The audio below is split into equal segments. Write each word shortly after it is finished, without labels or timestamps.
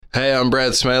Hey, I'm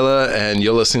Brad Smaler, and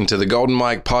you're listening to the Golden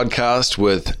Mike podcast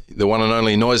with the one and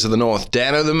only Noise of the North,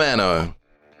 Dano the Mano.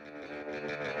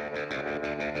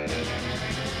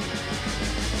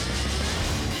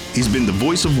 He's been the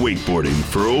voice of wakeboarding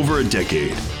for over a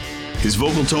decade. His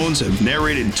vocal tones have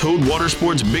narrated Toad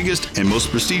Watersport's biggest and most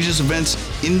prestigious events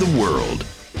in the world.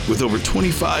 With over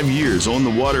 25 years on the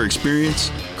water experience,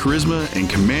 charisma, and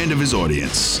command of his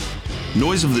audience,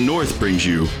 Noise of the North brings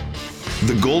you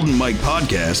the Golden Mike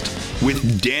podcast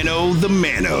with Dano the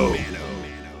Mano.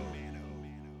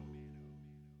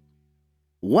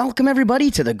 Welcome everybody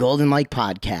to the Golden Mike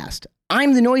podcast.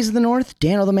 I'm the Noise of the North,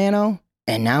 Dano the Mano,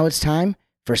 and now it's time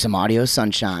for some audio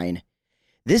sunshine.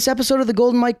 This episode of the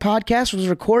Golden Mike podcast was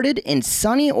recorded in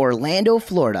sunny Orlando,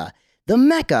 Florida, the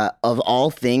mecca of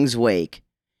all things wake.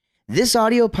 This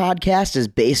audio podcast is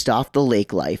based off the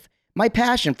lake life, my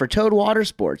passion for Toad water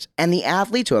sports, and the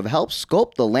athletes who have helped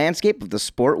sculpt the landscape of the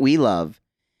sport we love.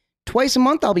 Twice a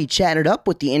month, I'll be chatted up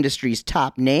with the industry's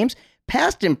top names,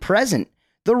 past and present,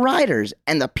 the riders,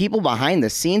 and the people behind the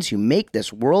scenes who make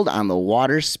this world on the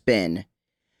water spin.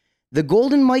 The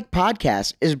Golden Mike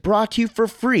podcast is brought to you for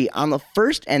free on the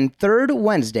first and third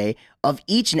Wednesday of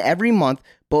each and every month,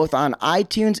 both on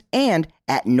iTunes and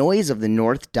at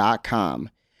noiseofthenorth.com.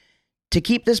 To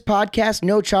keep this podcast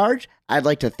no charge, I'd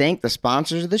like to thank the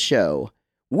sponsors of the show: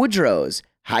 Woodrow's,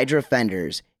 Hydra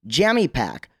Fenders, Jammy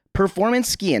Pack, Performance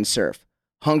Ski and Surf,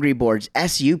 Hungry Boards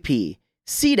SUP,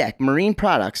 SeaDeck Marine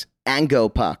Products, and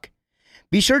GoPuck.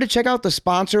 Be sure to check out the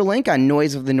sponsor link on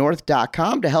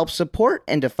noiseofthenorth.com to help support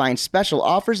and to find special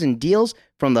offers and deals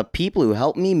from the people who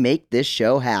help me make this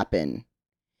show happen.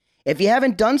 If you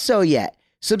haven't done so yet,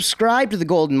 subscribe to the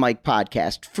Golden Mike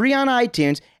podcast, free on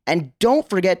iTunes, and don't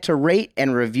forget to rate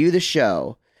and review the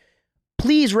show.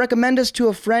 Please recommend us to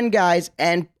a friend, guys,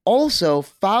 and also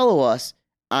follow us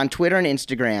on Twitter and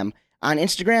Instagram. On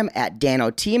Instagram at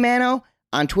DanoTMano,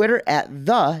 on Twitter at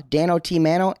the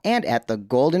DanoTMano, and at the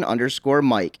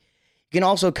Golden_Mike. You can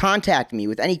also contact me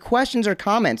with any questions or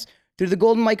comments through the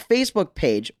Golden Mike Facebook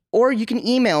page, or you can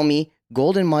email me,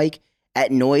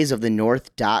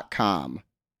 goldenmike@noiseofthenorth.com.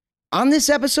 On this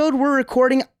episode, we're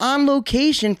recording on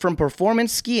location from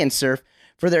Performance Ski and Surf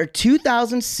for their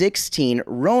 2016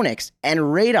 Ronix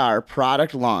and Radar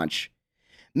product launch.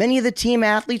 Many of the team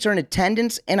athletes are in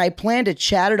attendance, and I plan to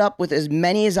chat it up with as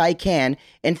many as I can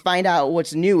and find out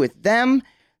what's new with them,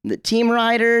 the team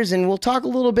riders, and we'll talk a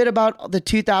little bit about the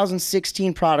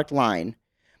 2016 product line.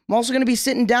 I'm also going to be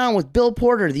sitting down with Bill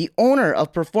Porter, the owner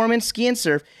of Performance Ski and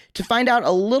Surf, to find out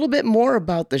a little bit more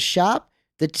about the shop,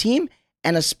 the team,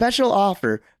 and a special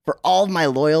offer for all of my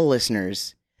loyal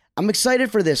listeners. I'm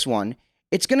excited for this one.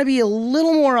 It's going to be a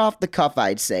little more off the cuff,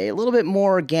 I'd say, a little bit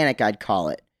more organic, I'd call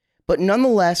it. But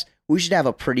nonetheless, we should have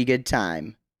a pretty good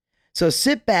time. So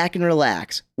sit back and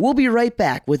relax. We'll be right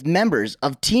back with members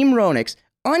of Team Ronix,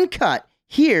 uncut,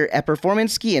 here at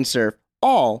Performance Ski and Surf,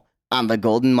 all on the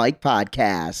Golden Mike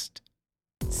podcast.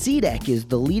 SeaDeck is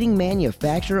the leading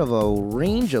manufacturer of a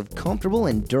range of comfortable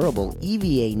and durable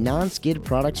EVA non-skid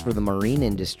products for the marine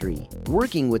industry.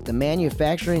 Working with the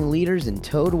manufacturing leaders in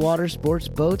towed water sports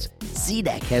boats,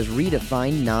 SeaDeck has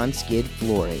redefined non-skid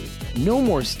flooring. No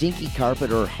more stinky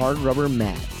carpet or hard rubber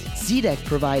mats. SeaDeck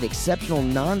provide exceptional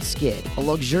non-skid, a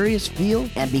luxurious feel,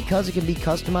 and because it can be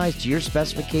customized to your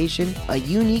specification, a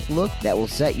unique look that will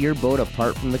set your boat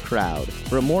apart from the crowd.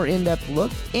 For a more in-depth look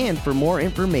and for more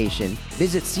information,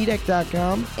 visit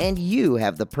SeaDeck.com and you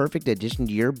have the perfect addition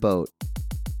to your boat.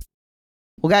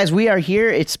 Well, guys, we are here.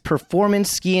 It's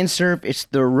Performance Ski and Surf. It's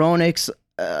the Ronix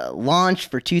launch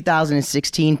for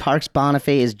 2016. Parks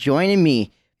Bonifay is joining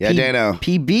me. Yeah, Dano.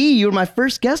 PB, you were my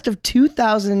first guest of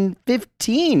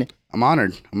 2015. I'm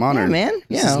honored. Yeah, man.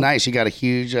 This is nice. You got a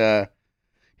huge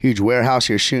warehouse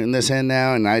you're shooting this in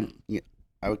now, and I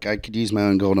could use my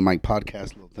own Golden Mike podcast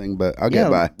little thing, but I'll get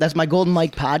by. That's my Golden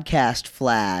Mike podcast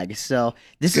flag. So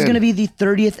this is going to be the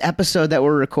 30th episode that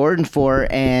we're recording for,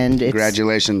 and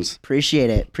congratulations. Appreciate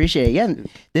it. Yeah,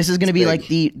 this is going to be like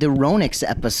the Ronix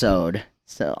episode.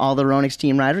 So all the Ronix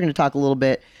team riders are going to talk a little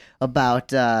bit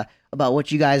about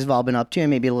what you guys have all been up to, and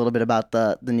maybe a little bit about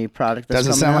the new product that's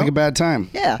Doesn't sound like a bad time.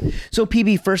 Yeah. So,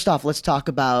 PB, first off, let's talk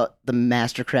about the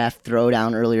Mastercraft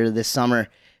Throwdown earlier this summer.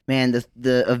 Man,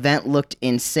 the event looked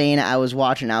insane. I was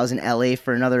watching. I was in LA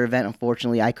for another event.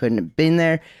 Unfortunately, I couldn't have been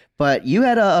there. But you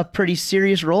had a pretty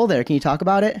serious role there. Can you talk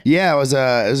about it? Yeah, it was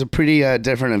a pretty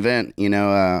different event.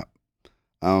 To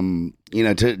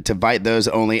invite those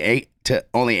only eight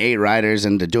riders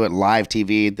and to do it live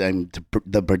TV.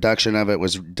 The production of it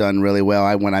was done really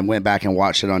well. When I went back and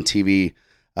watched it on TV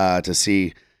to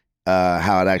see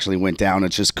how it actually went down.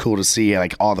 It's just cool to see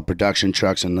like all the production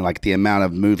trucks and like the amount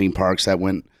of moving parks that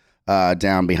went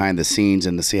down behind the scenes,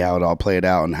 and to see how it all played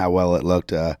out and how well it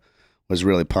looked was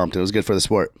really pumped. It was good for the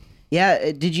sport.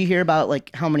 Yeah, did you hear about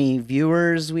like how many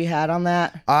viewers we had on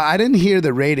that? I didn't hear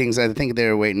the ratings. I think they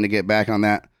were waiting to get back on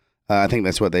that. I think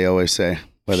that's what they always say,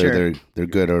 whether they're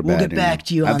good or We'll bad. get back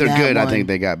to you on If they're that good, one. I think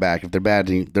they got back. If they're bad,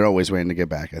 they're always waiting to get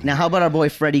back. I think. Now, how about our boy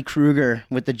Freddy Krueger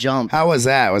with the jump? How was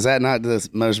that? Was that not the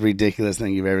most ridiculous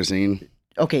thing you've ever seen?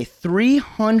 Okay,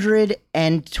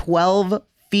 312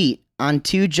 feet on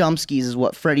 2 jump skis is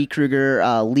what Freddy Krueger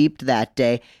leaped that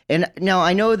day. And now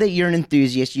I know that you're an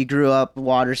enthusiast. You grew up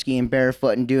water skiing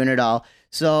barefoot and doing it all.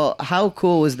 So how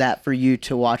cool was that for you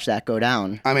to watch that go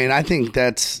down? I mean, I think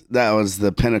that was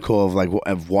the pinnacle of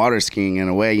of water skiing in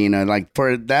a way. You know, like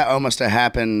for that almost to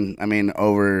happen. I mean,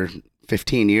 over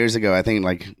 15 years ago, I think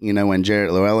when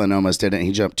Jarrett Llewellyn almost did it,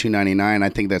 he jumped 299. I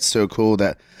think that's so cool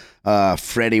that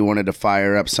Freddie wanted to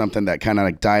fire up something that kind of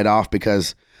like died off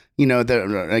because.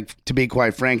 To be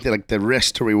quite frank, the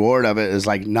risk to reward of it is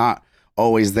like not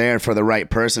always there for the right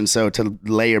person. So to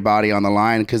lay your body on the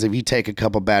line, because if you take a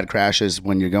couple bad crashes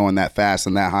when you're going that fast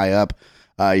and that high up,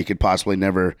 you could possibly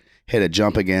never hit a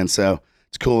jump again. So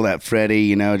it's cool that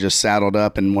Freddie, just saddled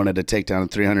up and wanted to take down a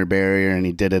 300 barrier, and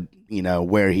he did it,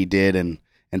 where he did and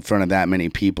in front of that many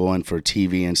people and for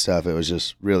TV and stuff. It was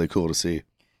just really cool to see.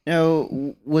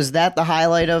 Was that the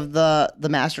highlight of the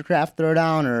Mastercraft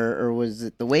throwdown, or was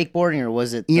it the wakeboarding, or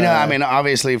was it?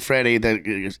 Obviously, Freddie.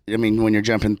 When you're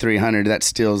jumping 300, that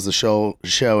steals the show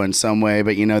in some way.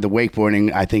 But the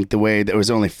wakeboarding, I think the way there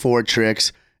was only 4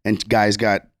 tricks, and guys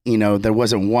got there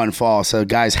wasn't one fall, so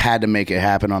guys had to make it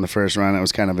happen on the first run. It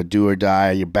was kind of a do or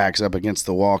die, your back's up against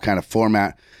the wall kind of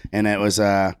format, and it was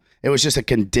just a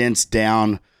condensed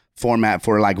down format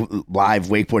for like live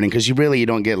wakeboarding, because you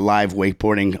don't get live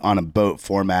wakeboarding on a boat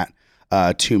format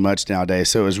too much nowadays.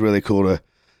 So it was really cool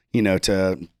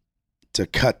to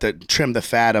trim the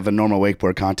fat of a normal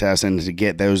wakeboard contest and to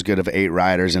get those good of 8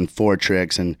 riders and 4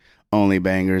 tricks and only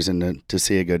bangers, and to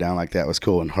see it go down like that was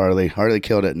cool. And Harley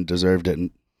killed it and deserved it.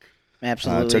 And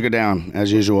absolutely took it down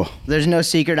as usual. There's no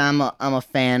secret. I'm a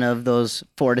fan of those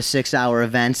 4 to 6 hour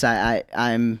events.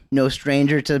 I'm no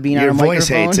stranger to being on a microphone. Your voice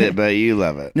hates it, but you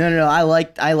love it. No. I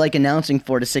like announcing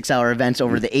 4 to 6 hour events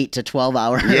over the 8 to 12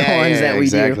 hour ones that we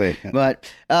do.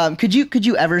 But could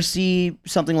you ever see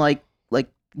something like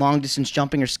long distance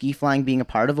jumping or ski flying being a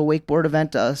part of a wakeboard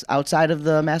event outside of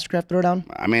the Mastercraft Throwdown?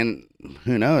 I mean,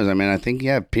 who knows? I mean, I think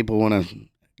people want to.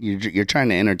 You're trying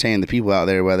to entertain the people out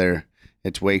there, whether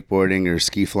it's wakeboarding or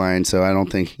ski flying, so I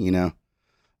don't think,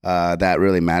 that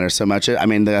really matters so much. I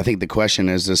mean, I think the question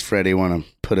is, does Freddie want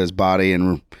to put his body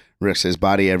and risk his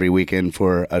body every weekend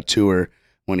for a tour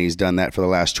when he's done that for the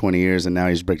last 20 years and now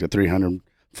he's break a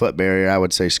 300-foot barrier? I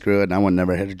would say screw it, and I would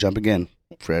never hit a jump again,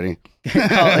 Freddie. call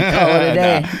it a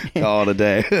day. Call it a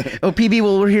day. Oh, PB,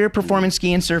 well, we're here at Performance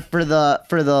Ski and Surf for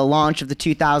the launch of the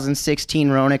 2016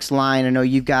 Ronix line. I know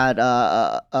you've got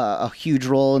a huge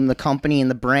role in the company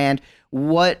and the brand.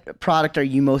 What product are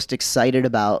you most excited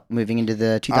about moving into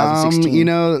the 2016?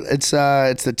 It's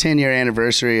the 10-year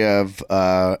anniversary of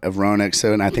Ronix,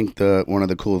 so, and I think one of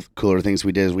the cooler things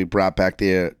we did is we brought back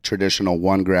the traditional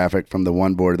one graphic from the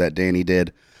one board that Danny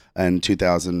did in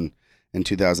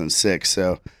 2006.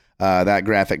 So that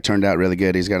graphic turned out really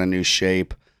good. He's got a new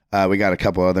shape. We got a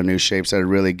couple other new shapes that are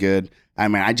really good. I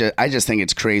mean, I just think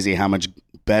it's crazy how much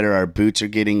better our boots are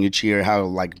getting each year,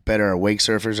 how better our wake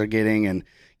surfers are getting, and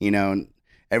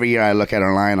every year I look at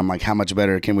our line, I'm like, how much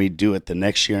better can we do it the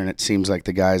next year? And it seems like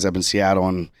the guys up in Seattle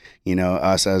and,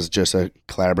 us as just a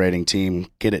collaborating team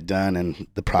get it done, and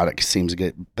the product seems to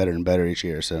get better and better each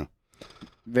year. So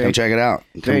come check it out.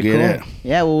 Come get it.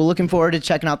 Yeah, well, we're looking forward to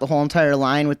checking out the whole entire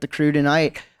line with the crew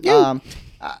tonight.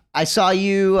 I saw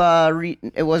you,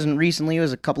 it wasn't recently, it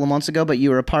was a couple of months ago, but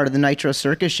you were a part of the Nitro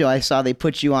Circus show. I saw they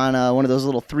put you on one of those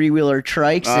little 3-wheeler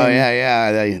trikes. Oh,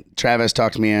 yeah. Travis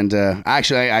talked to me, and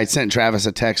actually I sent Travis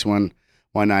a text one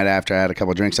night after I had a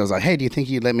couple of drinks. I was like, hey, do you think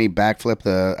you'd let me backflip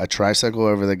a tricycle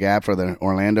over the gap for the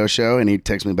Orlando show? And he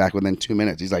texted me back within 2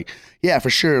 minutes. He's like, yeah, for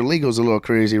sure. Legal's a little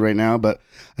crazy right now, but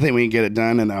I think we can get it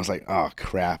done. And I was like, oh,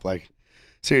 crap.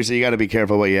 Seriously, you got to be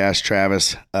careful what you ask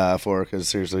Travis for, because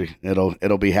seriously,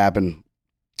 it'll be happen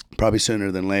probably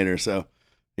sooner than later. So,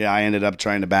 yeah, I ended up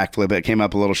trying to backflip it. It came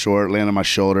up a little short, landed on my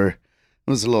shoulder. It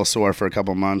was a little sore for a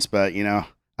couple months, but,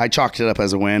 I chalked it up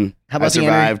as a win. How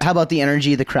about the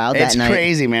energy of the crowd that night? It's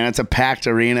crazy, man. It's a packed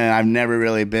arena. I've never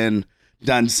really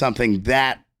done something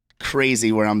that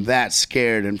crazy where I'm that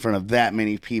scared in front of that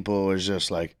many people. It was just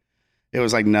like, it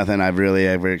was like nothing I've really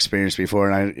ever experienced before,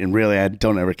 and really I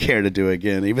don't ever care to do it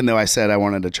again. Even though I said I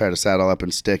wanted to try to saddle up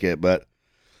and stick it, but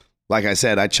like I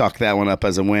said, I chalked that one up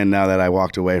as a win now that I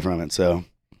walked away from it. So,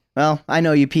 well, I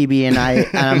know you, PB, and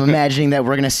I'm imagining that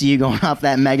we're gonna see you going off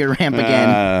that mega ramp again.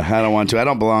 I don't want to. I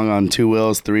don't belong on 2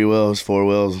 wheels, 3 wheels, 4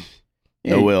 wheels.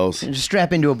 No wheels. Just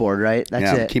strap into a board, right?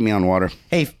 That's it. Keep me on water.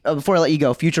 Hey, before I let you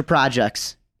go, future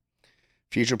projects.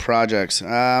 Future projects.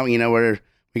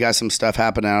 We got some stuff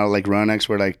happening out of Lake Ronix.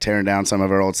 We're like tearing down some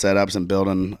of our old setups and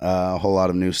building a whole lot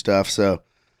of new stuff. So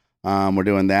we're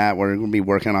doing that. We're going to be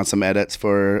working on some edits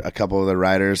for a couple of the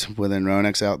riders within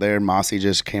Ronix out there. Massi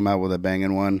just came out with a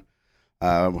banging one.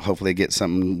 Hopefully get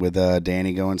something with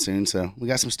Danny going soon. So we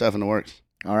got some stuff in the works.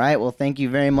 All right. Well, thank you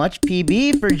very much,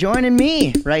 PB, for joining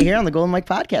me right here on the Golden Mike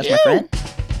Podcast, my friend.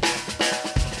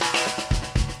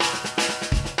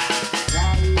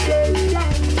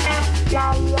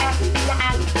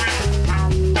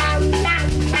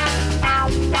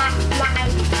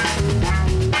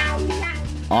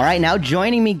 All right, now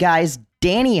joining me, guys,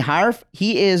 Danny Harf.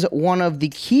 He is one of the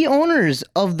key owners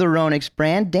of the Ronix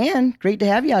brand. Dan, great to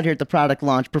have you out here at the product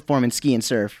launch, Performance Ski and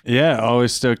Surf. Yeah,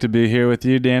 always stoked to be here with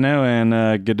you, Dano,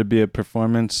 and good to be at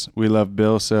Performance. We love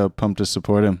Bill, so pumped to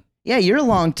support him. Yeah, you're a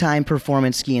longtime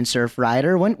Performance Ski and Surf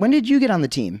rider. When did you get on the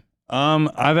team?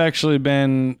 I've actually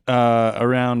been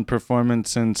around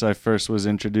Performance since I first was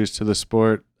introduced to the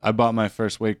sport. I bought my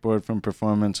first wakeboard from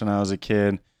Performance when I was a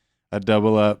kid, a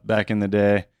double up back in the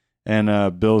day,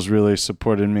 and Bill's really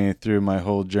supported me through my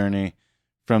whole journey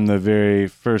from the very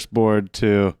first board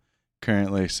to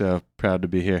currently, so proud to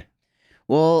be here.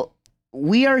 Well,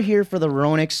 we are here for the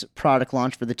Ronix product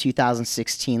launch for the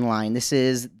 2016 line. This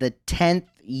is the 10th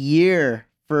year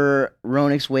for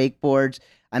Ronix wakeboards.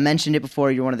 I mentioned it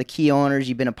before, you're one of the key owners.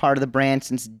 You've been a part of the brand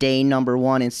since day number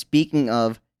 1. And speaking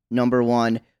of number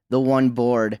 1, the one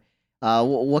board,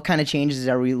 what kind of changes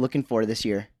are we looking for this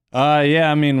year? Yeah,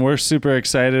 I mean, we're super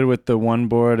excited with the one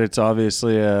board. It's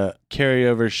obviously a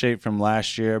carryover shape from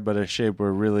last year, but a shape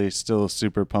we're really still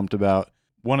super pumped about.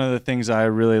 One of the things I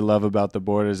really love about the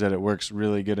board is that it works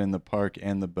really good in the park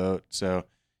and the boat, so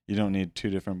you don't need 2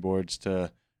 different boards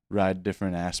to ride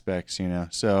different aspects,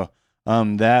 So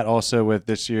that also with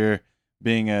this year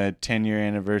being a 10-year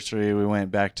anniversary, we went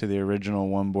back to the original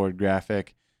one board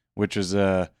graphic, which was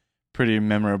a pretty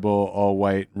memorable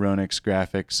all-white Ronix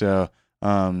graphic. So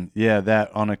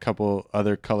that on a couple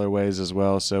other colorways as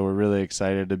well. So we're really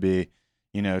excited to be,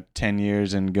 10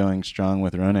 years and going strong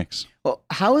with Ronix. Well,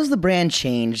 how has the brand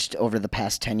changed over the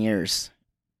past 10 years?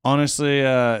 Honestly,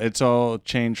 it's all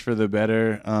changed for the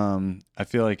better. I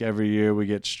feel like every year we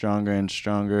get stronger and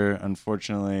stronger.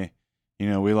 Unfortunately,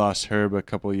 we lost Herb a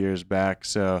couple years back.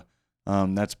 So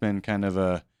that's been kind of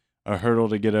a hurdle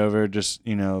to get over, just,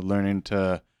 learning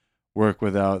to work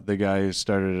without the guy who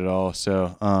started it all.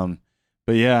 So,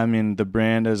 but yeah, I mean, the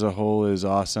brand as a whole is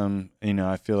awesome.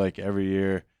 I feel like every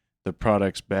year the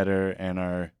product's better and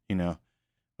our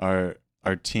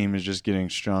team is just getting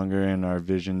stronger and our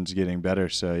vision's getting better.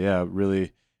 So yeah,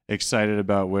 really excited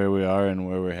about where we are and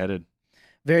where we're headed.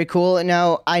 Very cool.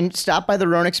 Now, I stopped by the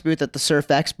Ronix booth at the Surf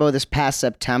Expo this past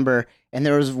September, and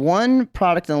there was one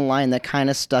product in the line that kind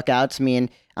of stuck out to me, and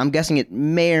I'm guessing it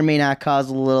may or may not cause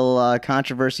a little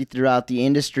controversy throughout the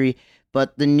industry,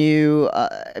 but the new,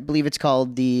 I believe it's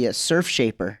called the Surf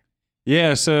Shaper.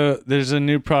 Yeah, so there's a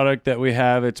new product that we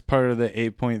have. It's part of the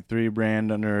 8.3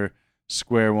 brand under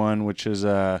Square One, which is,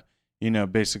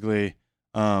 basically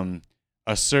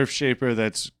a surf shaper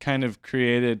that's kind of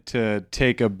created to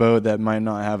take a boat that might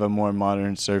not have a more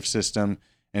modern surf system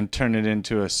and turn it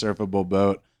into a surfable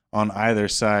boat on either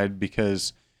side,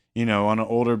 because, on an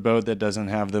older boat that doesn't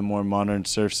have the more modern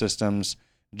surf systems,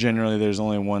 generally there's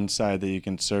only one side that you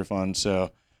can surf on.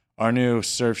 So our new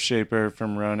surf shaper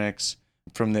from Ronix,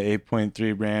 from the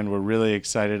 8.3 brand, we're really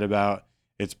excited about.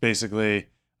 It's basically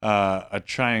a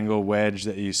triangle wedge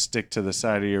that you stick to the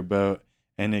side of your boat,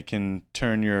 and it can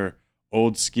turn your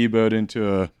old ski boat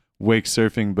into a wake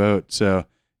surfing boat. So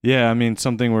yeah, I mean,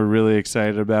 something we're really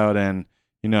excited about, and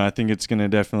I think it's going to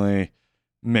definitely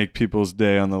make people's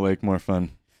day on the lake more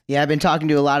fun. Yeah, I've been talking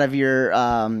to a lot of your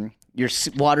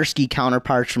water ski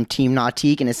counterparts from Team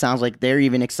Nautique, and it sounds like they're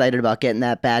even excited about getting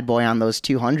that bad boy on those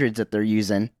 200s that they're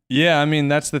using. Yeah, I mean,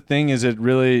 that's the thing, is it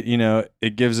really,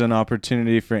 it gives an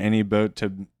opportunity for any boat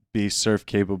to be surf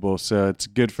capable. So it's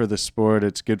good for the sport.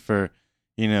 It's good for,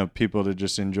 people to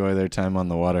just enjoy their time on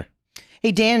the water.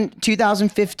 Hey, Dan,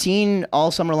 2015, all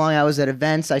summer long, I was at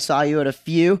events. I saw you at a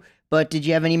few, but did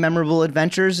you have any memorable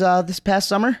adventures this past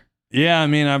summer? Yeah, I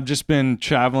mean, I've just been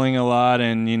traveling a lot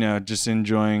and, just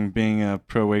enjoying being a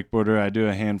pro wakeboarder. I do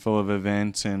a handful of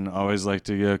events and always like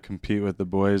to go compete with the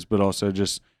boys, but also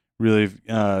just really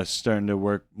starting to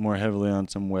work more heavily on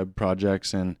some web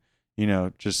projects and,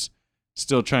 just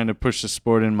still trying to push the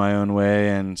sport in my own way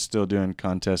and still doing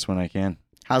contests when I can.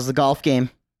 How's the golf game?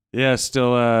 Yeah,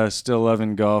 still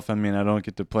loving golf. I mean, I don't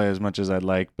get to play as much as I'd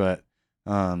like, but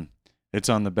it's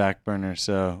on the back burner,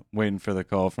 so waiting for the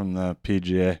call from the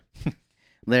PGA.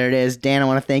 There it is. Dan, I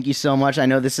want to thank you so much. I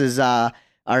know this is our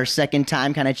second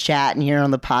time kind of chatting here on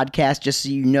the podcast. Just so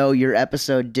you know, your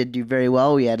episode did do very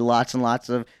well. We had lots and lots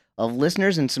of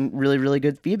listeners and some really, really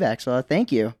good feedback, so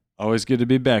thank you. Always good to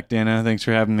be back, Dano. Thanks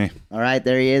for having me. All right,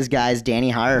 there he is, guys.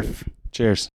 Danny Harf.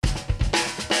 Cheers.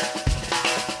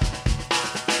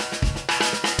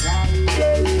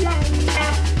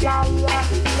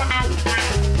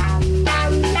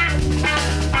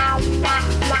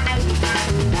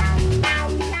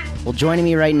 Well, joining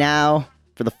me right now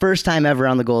for the first time ever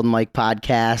on the Golden Mike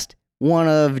podcast, one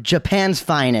of Japan's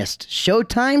finest,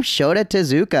 Shota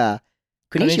Tezuka.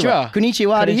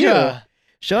 Konnichiwa to you.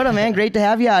 Shota, man, great to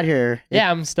have you out here.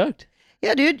 Yeah, I'm stoked.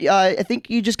 Yeah, dude, I think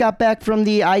you just got back from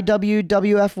the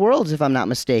IWWF Worlds, if I'm not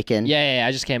mistaken. Yeah,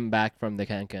 I just came back from the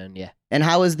Cancun, yeah. And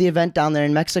how was the event down there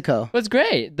in Mexico? It was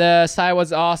great. The site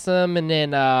was awesome, and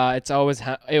then it's always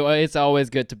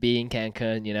good to be in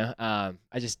Cancun,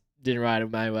 I just didn't ride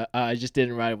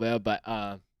well, but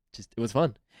it was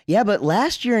fun. Yeah, but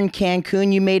last year in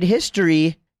Cancun, you made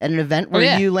history at an event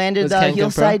where you landed the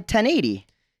Hillside 1080.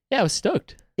 Yeah, I was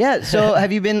stoked. Yeah, so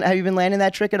have you been landing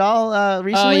that trick at all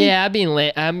recently? Oh yeah,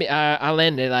 I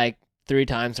landed like 3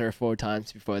 times or 4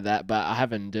 times before that, but I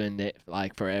haven't doing it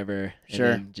like forever. Sure.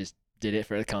 And then just did it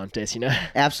for the contest,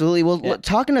 Absolutely. Well,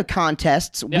 talking of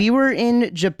contests, we were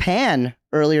in Japan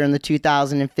earlier in the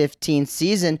 2015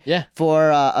 season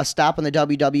for a stop on the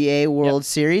WWA World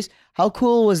Series. How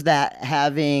cool was that,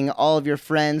 having all of your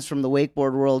friends from the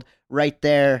wakeboard world right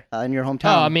there in your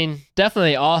hometown? Oh, I mean,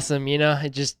 definitely awesome, It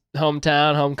just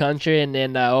hometown, home country, and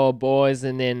then all boys,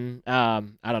 and then, I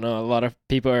don't know, a lot of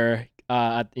people are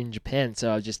in Japan,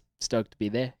 so I was just stoked to be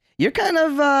there. You're kind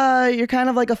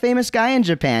of like a famous guy in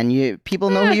Japan. People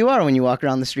know who you are when you walk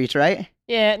around the streets, right?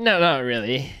 Yeah, no, not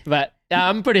really, but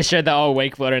I'm pretty sure the all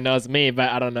wakeboarder knows me, but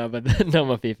I don't know, but the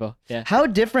normal people, yeah. How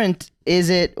different is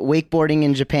it wakeboarding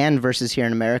in Japan versus here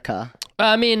in America?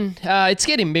 I mean, it's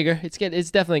getting bigger. It's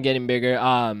definitely getting bigger.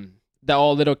 The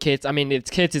all little kids. I mean,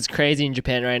 kids is crazy in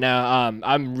Japan right now.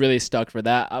 I'm really stoked for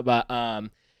that. But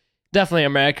definitely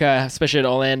America, especially in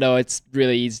Orlando, it's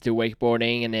really easy to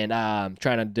wakeboarding, and then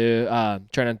trying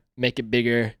to make it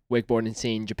bigger wakeboarding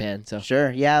scene in Japan. So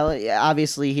sure, yeah.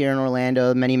 Obviously, here in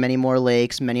Orlando, many more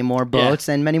lakes, many more boats,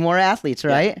 and many more athletes,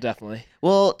 right? Yeah, definitely.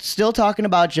 Well, still talking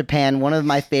about Japan, one of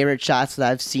my favorite shots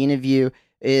that I've seen of you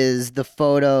is the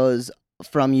photos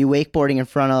from you wakeboarding in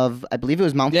front of, I believe it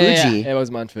was Mount Fuji. Yeah, it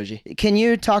was Mount Fuji. Can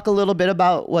you talk a little bit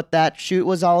about what that shoot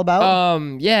was all about?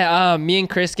 Me and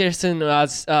Chris Garrison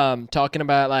was talking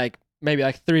about like maybe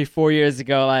like 3-4 years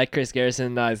ago. Like Chris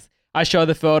Garrison, I showed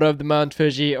the photo of the Mount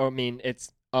Fuji.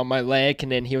 It's on my leg,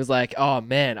 and then he was like, "Oh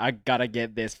man, I gotta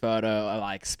get this photo,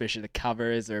 like especially the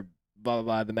covers or blah blah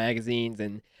blah, the magazines."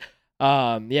 And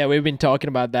we've been talking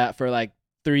about that for like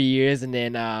 3 years, and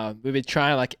then we've been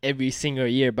trying like every single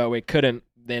year, but we couldn't.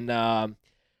 Then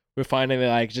we're finally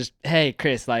like, just, hey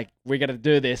Chris, like we're gonna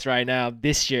do this right now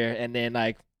this year, and then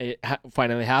like it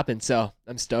finally happened. So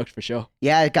I'm stoked for sure.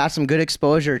 Yeah, it got some good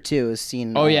exposure too. As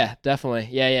seen. Oh yeah, definitely.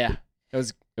 Yeah. It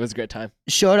was a great time.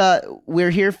 Shota, we're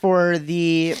here for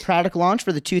the product launch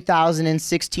for the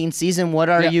 2016 season. What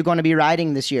are you going to be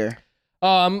riding this year?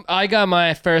 I got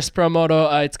my first pro moto.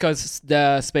 It's called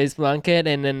the Space Blanket,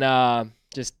 and then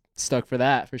just stuck for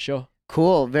that for sure.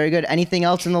 Cool, very good. Anything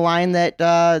else in the line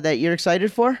that you're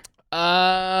excited for?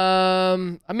 I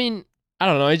mean, I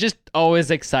don't know. It's just always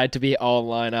excited to be all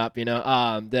line up.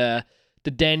 The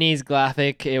Denny's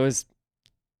graphic, it was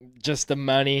just the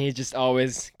money. He just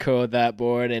always code that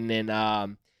board, and then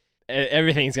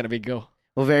everything's gonna be cool.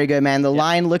 Well, very good, man. The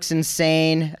line looks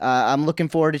insane. I'm looking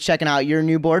forward to checking out your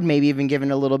new board, maybe even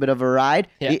giving it a little bit of a ride.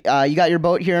 Yeah. You got your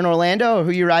boat here in Orlando, or who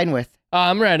are you riding with?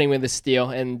 I'm riding with the Steel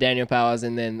and Daniel Powers,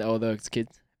 and then all those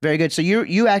kids. Very good. So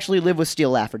you actually live with Steel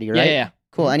Lafferty, right? Yeah.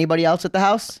 Cool. Anybody else at the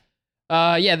house?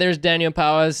 There's Daniel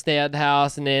Powers, stay at the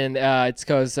house, and then it's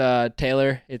cause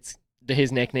Taylor. It's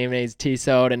his nickname is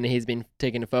T-Sode, and he's been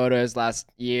taking the photos last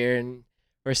year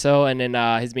or so, and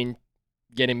then he's been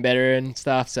getting better and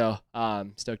stuff. So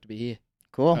stoked to be here.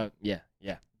 Cool. Yeah.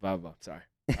 Blah. Sorry.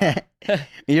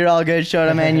 You're all good,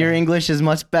 Shota, man. Your English is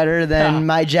much better than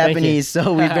my Japanese,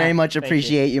 so we very much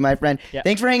appreciate you, my friend. Yeah.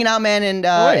 Thanks for hanging out, man,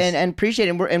 and appreciate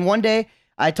it. And one day,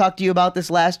 I talked to you about this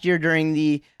last year during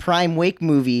the Prime Wake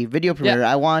movie video premiere.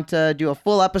 I want to do a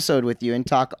full episode with you and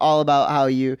talk all about how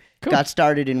you got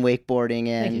started in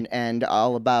wakeboarding and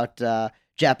all about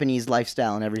Japanese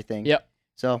lifestyle and everything. Yep.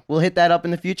 So we'll hit that up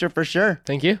in the future for sure.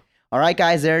 Thank you. All right,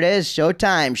 guys, there it is.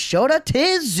 Showtime. Shota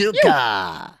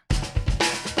Tezuka.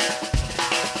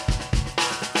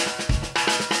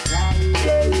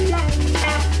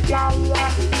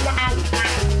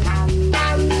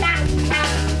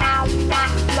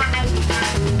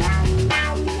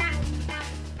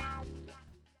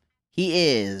 He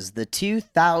is the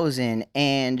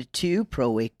 2002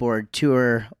 Pro Wakeboard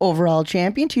Tour overall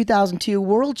champion, 2002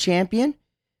 world champion.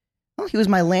 Well, he was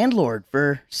my landlord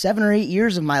for 7 or 8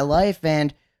 years of my life,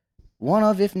 and one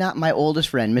of, if not my oldest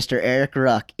friend, Mr. Erik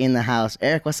Ruck in the house.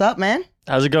 Erik, what's up, man?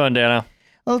 How's it going, Dano?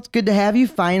 Well, it's good to have you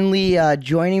finally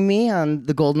joining me on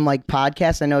the Golden Mike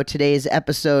podcast. I know today's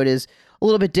episode is a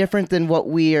little bit different than what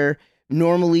we are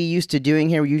normally used to doing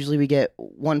here. Usually we get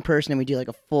one person and we do like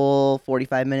a full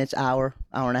 45 minutes, hour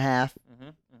and a half.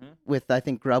 With, I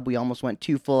think, Grub, we almost went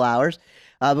 2 full hours.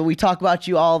 But we talk about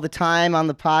you all the time on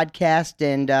the podcast,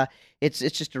 and it's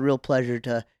just a real pleasure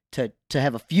to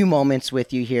have a few moments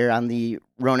with you here on the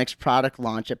Ronix product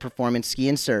launch at Performance Ski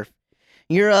and Surf.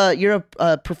 You're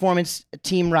a performance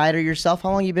team rider yourself. How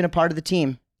long have you been a part of the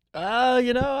team?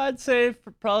 I'd say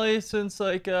probably since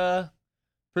like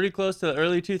pretty close to the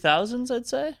early 2000s, I'd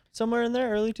say. Somewhere in there,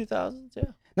 early 2000s,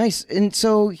 yeah. Nice. And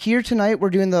so here tonight we're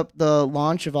doing the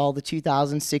launch of all the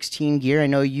 2016 gear. I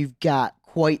know you've got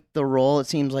quite the role. It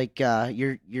seems like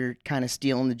you're kind of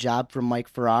stealing the job from Mike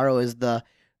Ferraro as the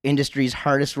industry's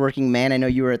hardest working man. I know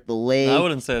you were at the lake. I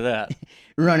wouldn't say that.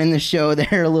 Running the show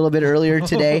there a little bit earlier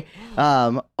today.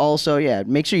 Also, yeah,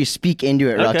 make sure you speak into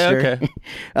it, Ruckster.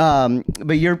 Okay.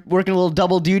 But you're working a little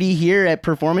double duty here at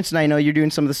Performance, and I know you're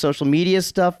doing some of the social media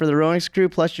stuff for the Ronix crew,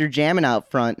 plus you're jamming out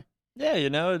front. Yeah,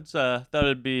 it's thought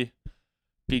it'd be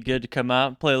good to come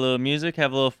out, play a little music,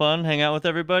 have a little fun, hang out with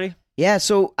everybody. Yeah,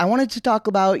 so I wanted to talk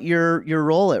about your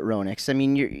role at Ronix. I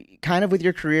mean, you're kind of with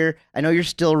your career. I know you're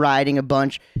still riding a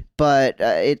bunch, but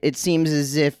it seems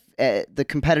as if the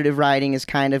competitive riding has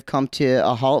kind of come to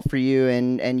a halt for you,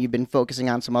 and you've been focusing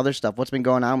on some other stuff. What's been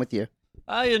going on with you?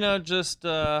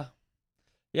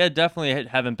 Definitely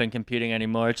haven't been competing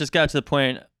anymore. It just got to the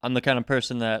point I'm the kind of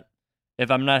person that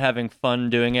if I'm not having fun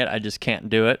doing it, I just can't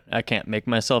do it. I can't make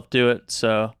myself do it.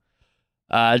 So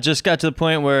I just got to the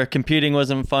point where competing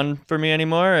wasn't fun for me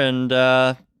anymore. And,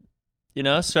 I'm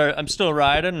still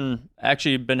riding and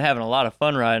actually been having a lot of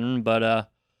fun riding. But,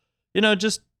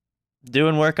 just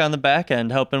doing work on the back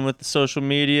end, helping with the social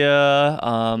media,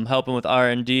 helping with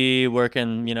R&D,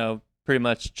 working, pretty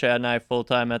much Chad and I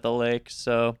full-time at the lake.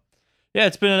 So, yeah,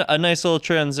 it's been a nice little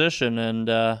transition,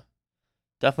 and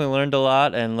definitely learned a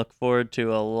lot and look forward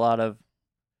to a lot of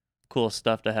cool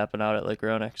stuff to happen out at Lake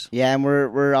Ronix. Yeah, and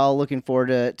we're all looking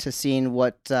forward to seeing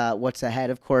what's ahead.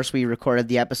 Of course, we recorded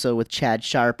the episode with Chad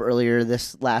Sharpe earlier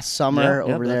this last summer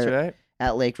over there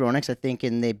at Lake Ronix, I think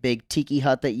in the big tiki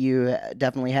hut that you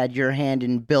definitely had your hand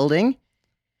in building.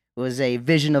 It was a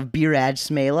vision of Biraj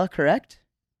Smela, correct?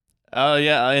 Oh,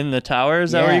 yeah, in the tower?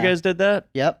 Is that where you guys did that?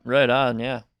 Yep. Right on,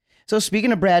 yeah. So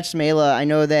speaking of Brad Smela, I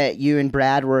know that you and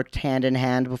Brad worked hand in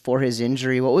hand before his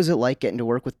injury. What was it like getting to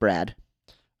work with Brad?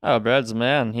 Oh, Brad's the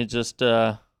man. He just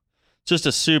a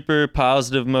super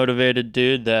positive, motivated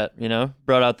dude that,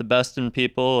 brought out the best in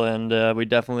people, and we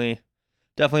definitely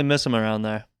miss him around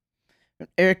there.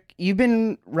 Erik, you've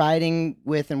been riding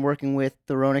with and working with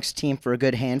the Ronix team for a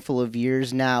good handful of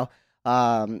years now.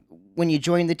 When you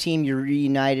joined the team, you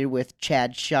reunited with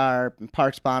Chad Sharpe and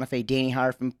Parks Bonifay, Danny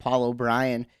Harf, and Paul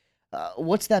O'Brien.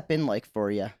 What's that been like for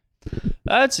you?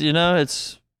 It's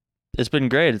been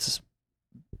great. It's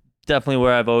definitely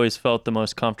where I've always felt the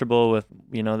most comfortable with,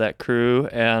 that crew,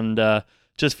 and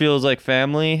just feels like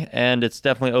family, and it's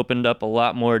definitely opened up a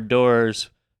lot more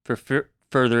doors for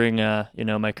furthering,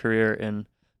 my career in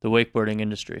the wakeboarding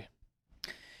industry.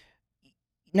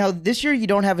 Now, this year you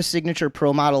don't have a signature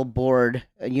pro model board.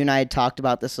 You and I had talked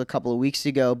about this a couple of weeks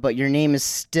ago, but your name is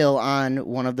still on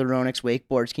one of the Ronix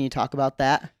wakeboards. Can you talk about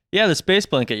that? Yeah, the space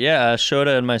blanket. Yeah,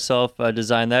 Shota and myself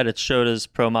designed that. It's Shota's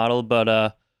pro model,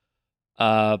 but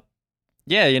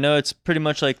it's pretty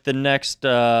much like the next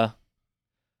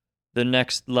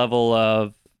level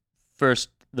of the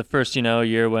first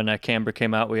year when Camber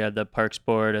came out. We had the Parks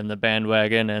board and the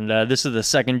bandwagon, and this is the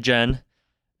second gen,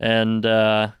 and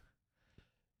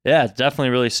definitely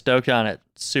really stoked on it.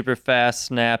 Super fast,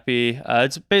 snappy.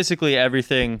 It's basically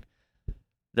everything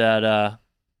that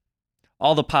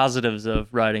all the positives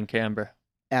of riding camber.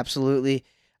 Absolutely.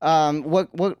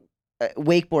 What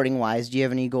wakeboarding wise, do you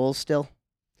have any goals still?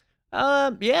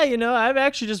 Yeah, I've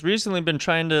actually just recently been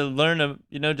trying to learn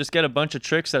just get a bunch of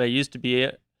tricks that I used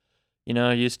to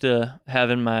have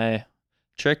in my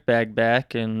trick bag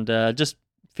back, and just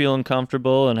feeling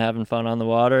comfortable and having fun on the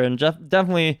water. And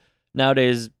definitely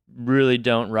nowadays really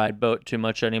don't ride boat too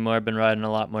much anymore. I've been riding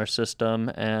a lot more system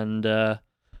and,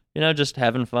 just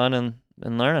having fun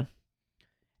and learning.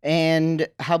 And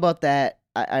how about that?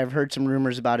 I've heard some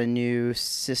rumors about a new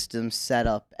system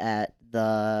setup at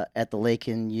the lake.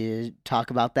 Can you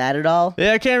talk about that at all?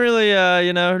 Yeah, I can't really,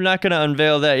 not going to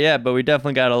unveil that yet, but we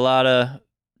definitely got a lot of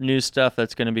new stuff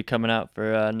that's going to be coming out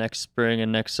for next spring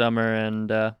and next summer,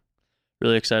 and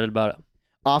really excited about it.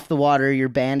 Off the water, your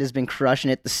band has been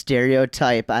crushing it. The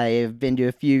Stereotype. I've been to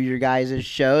a few of your guys'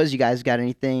 shows. You guys got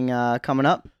anything coming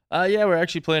up? Yeah, we're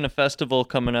actually playing a festival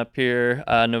coming up here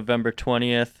November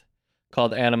 20th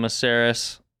called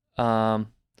Animaceris.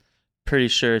 Pretty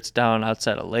sure it's down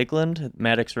outside of Lakeland at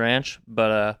Maddox Ranch.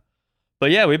 But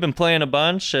yeah, we've been playing a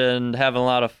bunch and having a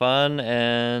lot of fun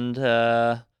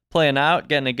and playing out,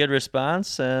 getting a good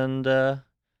response, and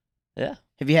yeah.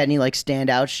 Have you had any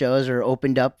standout shows or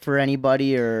opened up for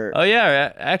anybody or? Oh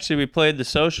yeah, actually we played the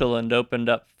Social and opened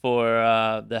up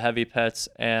for the Heavy Pets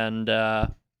and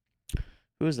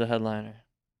who was the headliner?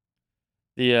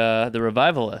 The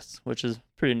Revivalists, which is a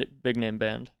pretty big name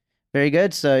band. Very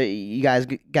good. So you guys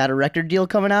got a record deal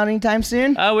coming out anytime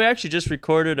soon? We actually just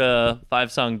recorded a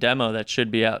 5-song demo that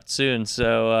should be out soon.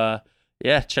 So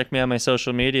yeah, check me on my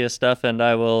social media stuff, and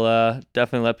I will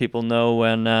definitely let people know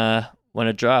when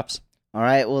it drops. All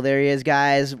right, well, there he is,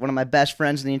 guys. One of my best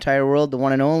friends in the entire world, the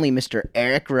one and only Mr.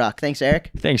 Erik Ruck. Thanks,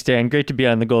 Erik. Thanks, Dan. Great to be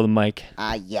on the Golden Mic.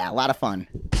 Yeah, a lot of fun.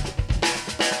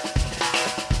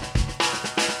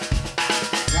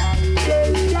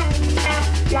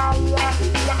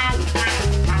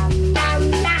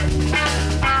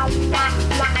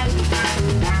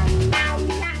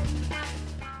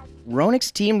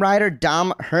 Ronix team rider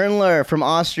Dom Hernler from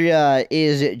Austria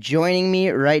is joining me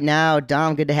right now.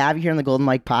 Dom, good to have you here on the Golden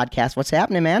Mic podcast. What's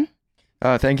happening, man?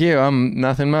 Thank you.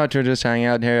 Nothing much. We're just hanging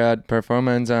out here at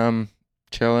Performance,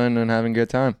 chilling and having a good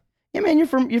time. Yeah, man,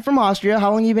 you're from Austria.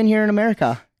 How long have you been here in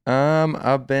America?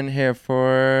 I've been here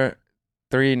for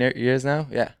 3 years now.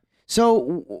 Yeah.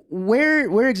 So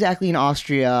where exactly in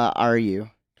Austria are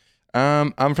you?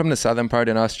 I'm from the southern part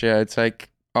in Austria. It's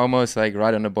almost right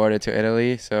on the border to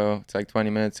Italy, so it's 20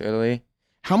 minutes to Italy.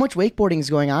 How much wakeboarding is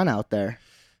going on out there?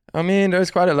 I mean,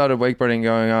 there's quite a lot of wakeboarding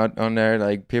going on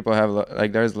there. People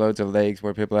have there's loads of lakes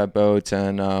where people have boats,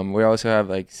 and we also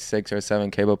have 6 or 7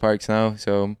 cable parks now.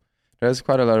 So there's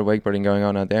quite a lot of wakeboarding going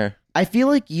on out there. I feel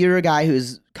like you're a guy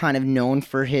who's kind of known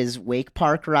for his wake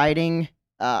park riding.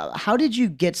 How did you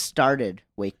get started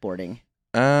wakeboarding?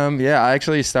 Yeah, I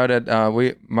actually started.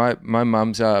 My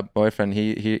mom's boyfriend.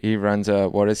 He runs a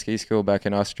water ski school back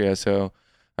in Austria. So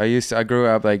I grew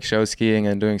up show skiing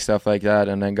and doing stuff like that,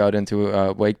 and then got into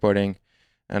wakeboarding.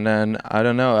 And then I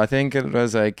don't know. I think it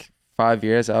was 5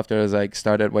 years after I was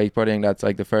started wakeboarding. That's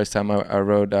the first time I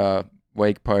rode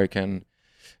wake park and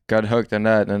got hooked on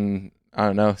that. And I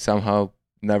don't know, somehow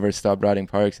never stopped riding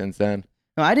park since then.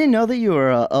 No, I didn't know that you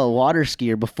were a water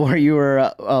skier before you were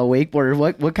a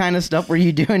wakeboarder. What kind of stuff were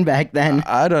you doing back then?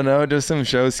 I don't know, just some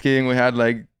show skiing. We had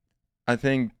I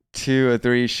think 2 or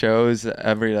 3 shows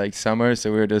every summer,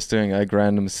 so we were just doing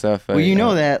random stuff. Well, you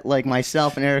know that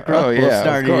myself and Erik Ruck both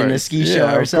started in a ski show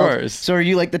ourselves. Of course. So are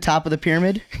you the top of the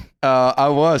pyramid? I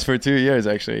was for 2 years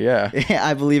actually. Yeah. Yeah,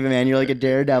 I believe it, man. You're a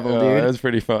daredevil, dude. It was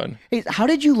pretty fun. Hey, how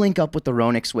did you link up with the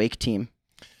Ronix wake team?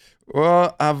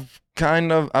 Well, I've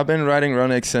been riding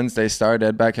Ronix since they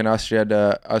started back in Austria.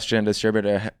 The Austrian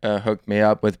distributor hooked me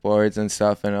up with boards and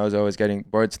stuff, and I was always getting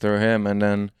boards through him. And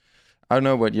then I don't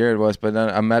know what year it was, but then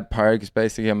I met Parks.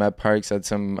 Basically, I met Parks at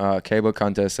some cable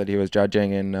contest that he was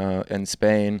judging in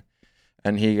Spain,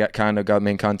 and he got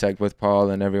me in contact with Paul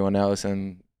and everyone else,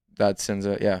 and that's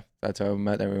how I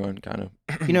met everyone, kind of.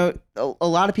 A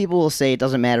lot of people will say it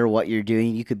doesn't matter what you're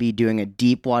doing. You could be doing a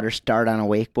deep water start on a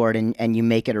wakeboard and you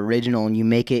make it original and you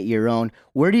make it your own.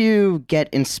 Where do you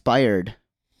get inspired?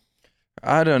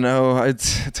 I don't know.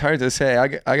 It's hard to say.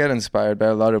 I get inspired by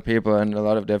a lot of people and a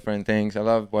lot of different things. I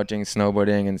love watching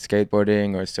snowboarding and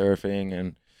skateboarding or surfing,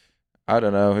 and I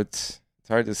don't know. It's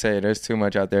hard to say. There's too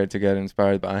much out there to get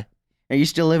inspired by. Are you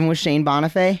still living with Shane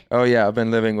Bonifay? Oh yeah, I've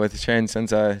been living with Shane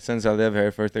since I live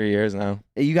here for 3 years now.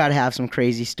 You got to have some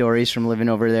crazy stories from living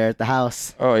over there at the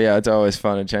house. Oh yeah, it's always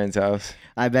fun at Shane's house.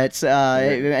 I bet.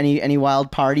 Any wild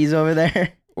parties over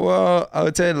there? Well, I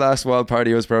would say the last wild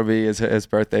party was probably his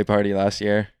birthday party last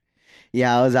year.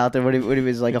 Yeah, I was out there when it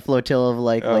was like a flotilla of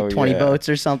like Oh, 20 yeah. boats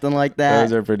or something like that.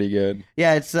 Those are pretty good.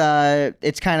 Yeah,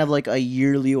 it's kind of like a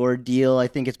yearly ordeal. I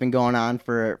think it's been going on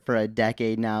for a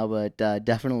decade now, but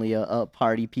definitely a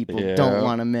party people don't Yeah.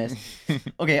 want to miss.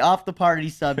 Okay, off the party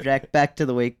subject, back to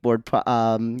the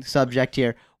wakeboard subject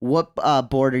here. What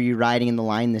board are you riding in the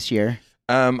line this year?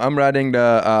 I'm riding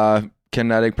the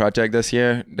Kinetic Project this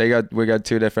year. We got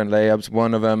two different layups.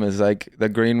 One of them is like the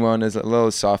green one is a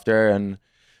little softer and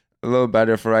a little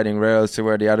better for riding rails, to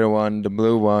where the other one, the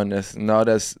blue one, is not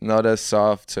as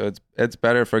soft. So it's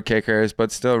better for kickers,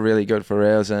 but still really good for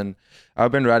rails. And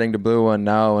I've been riding the blue one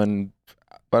now,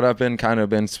 but I've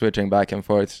been switching back and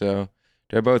forth. So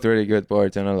they're both really good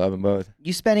boards, and I love them both.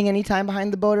 You spending any time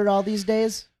behind the boat at all these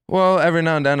days? Well, every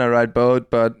now and then I ride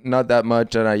boat, but not that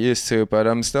much that I used to. But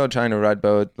I'm still trying to ride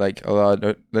boat like a lot,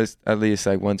 at least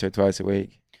like once or twice a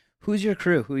week. Who's your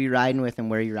crew? Who are you riding with,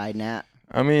 and where are you riding at?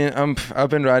 I mean, I've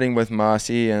been riding with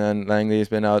Massi, and then Langley's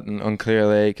been out on Clear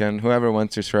Lake, and whoever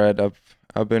wants to shred,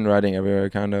 I've been riding everywhere,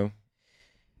 kind of.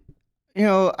 You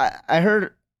know, I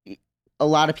heard a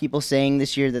lot of people saying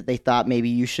this year that they thought maybe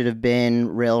you should have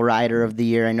been Rail Rider of the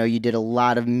Year. I know you did a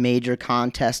lot of major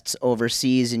contests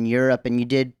overseas in Europe, and you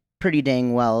did pretty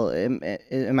dang well.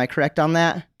 Am I correct on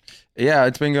that? Yeah,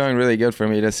 it's been going really good for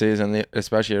me this season,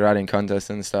 especially riding contests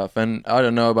and stuff. And I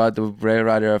don't know about the Rail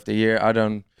Rider of the Year. I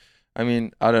don't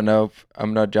know.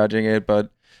 I'm not judging it,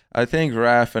 but I think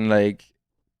Raf and like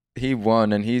he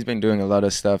won, and he's been doing a lot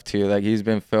of stuff too. Like he's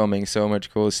been filming so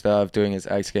much cool stuff, doing his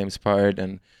X Games part,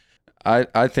 and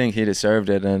I think he deserved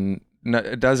it. And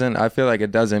it doesn't. I feel like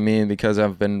it doesn't mean because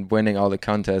I've been winning all the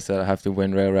contests that I have to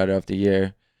win Rail Rider of the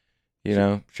Year. You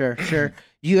know. Sure.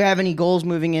 Do you have any goals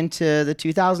moving into the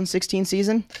 2016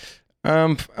 season?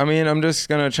 I mean, I'm just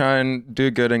gonna try and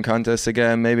do good in contests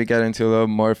again. Maybe get into a little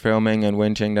more filming and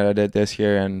winching that I did this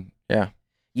year, and yeah.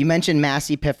 You mentioned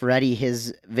Massi Piffaretti.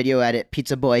 His video edit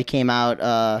Pizza Boy came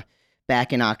out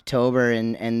back in October,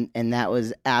 and that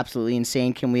was absolutely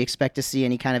insane. Can we expect to see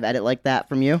any kind of edit like that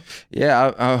from you?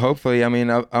 Yeah, hopefully. I mean,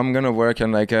 I'm gonna work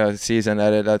on like a season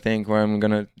edit. I think where I'm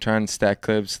gonna try and stack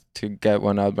clips to get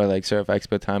one out by like Surf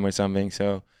Expo time or something.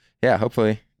 So yeah,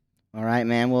 hopefully. All right,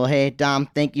 man. Well, hey, Dom,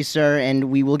 thank you, sir.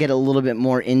 And we will get a little bit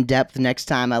more in-depth next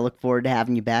time. I look forward to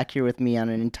having you back here with me on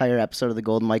an entire episode of the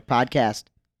Golden Mike podcast.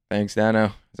 Thanks,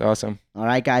 Dano. It's awesome. All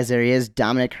right, guys, there he is,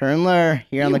 Dominik Hernler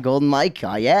here on the Golden Mike.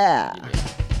 Oh, yeah.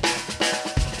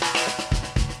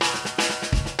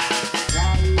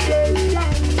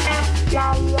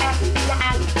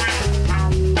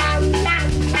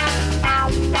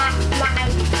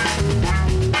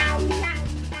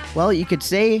 Well, you could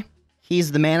say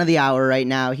he's the man of the hour right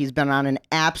now. He's been on an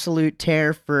absolute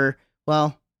tear for,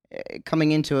 well,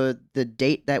 coming into the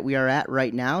date that we are at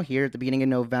right now, here at the beginning of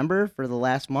November for the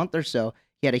last month or so.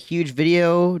 He had a huge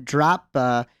video drop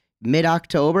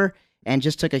mid-October and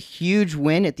just took a huge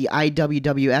win at the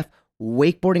IWWF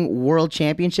Wakeboarding World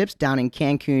Championships down in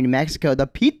Cancun, Mexico. The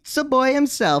pizza boy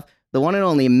himself, the one and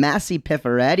only Massi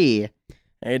Piffaretti.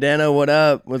 Hey, Dano, what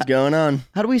up? What's going on?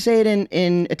 How do we say it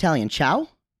in Italian? Ciao?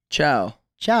 Ciao.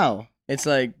 Ciao. It's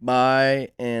like bye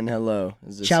and hello.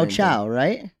 It's the Ciao, same ciao, thing.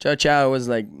 right? Ciao, ciao was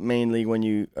like mainly when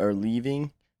you are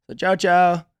leaving. So ciao,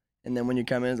 ciao. And then when you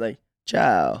come in, it's like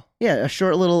ciao. Yeah, a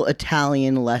short little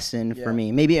Italian lesson for Yeah.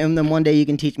 me. Maybe and then one day you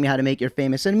can teach me how to make your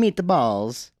famous and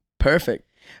meatballs. Perfect.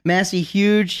 Massi,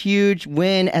 huge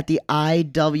win at the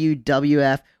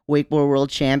IWWF Wakeboard World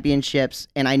Championships.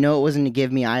 And I know it wasn't to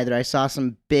give me either. I saw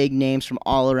some big names from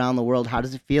all around the world. How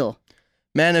does it feel?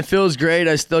 Man, it feels great.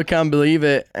 I still can't believe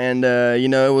it. And,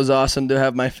 it was awesome to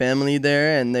have my family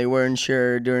there. And they weren't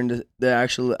sure during the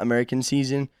actual American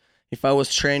season if I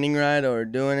was training right or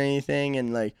doing anything.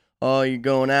 And like, oh, you're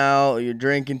going out, or you're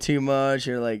drinking too much,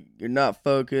 or like you're not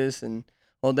focused and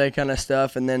all that kind of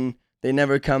stuff. And then they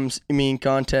never come me in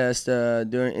contest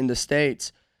in the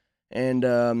States.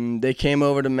 And they came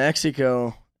over to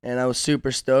Mexico, and I was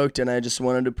super stoked, and I just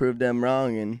wanted to prove them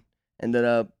wrong and ended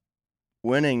up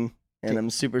winning. And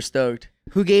I'm super stoked.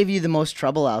 Who gave you the most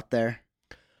trouble out there?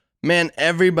 Man,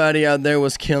 everybody out there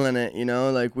was killing it,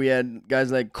 Like, we had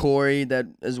guys like Corey that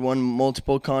has won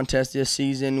multiple contests this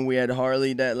season. We had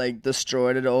Harley that, like,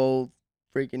 destroyed it all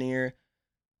freaking year.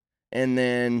 And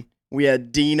then we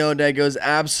had Dano that goes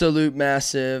absolute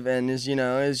massive and is,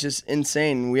 is just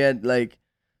insane. We had, like,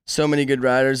 so many good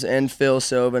riders, and Phil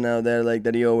Sylvan out there, like,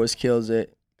 that he always kills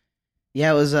it.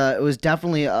 Yeah, it was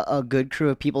definitely a good crew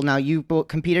of people. Now, you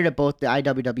competed at both the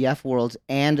IWWF Worlds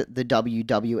and the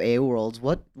WWA Worlds.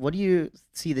 What do you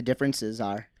see the differences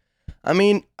are? I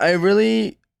mean, I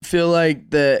really feel like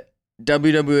the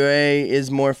WWA is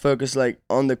more focused like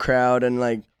on the crowd and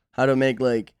like how to make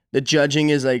like the judging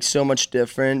is like so much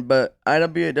different, but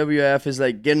IWF is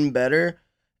like getting better.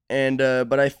 And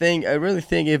but I really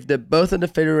think if both of the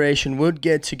federation would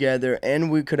get together and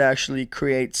we could actually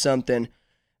create something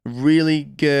really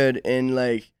good in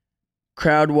like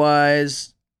crowd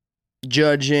wise,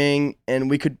 judging, and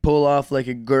we could pull off like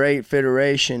a great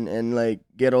federation and like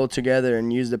get all together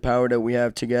and use the power that we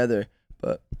have together.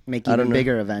 But Make even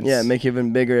bigger events. Yeah, make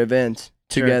even bigger events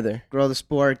together. Grow the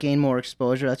sport, gain more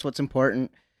exposure. That's what's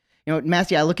important. You know,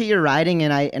 Massi, I look at your riding,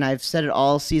 and I've said it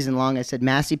all season long. I said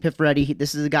Massi Piffaretti,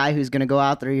 this is a guy who's going to go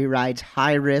out there. He rides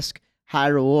high risk, high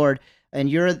reward, and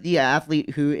you're the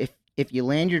athlete who, if you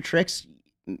land your tricks,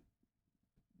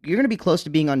 you're going to be close to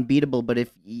being unbeatable. But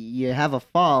if you have a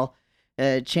fall,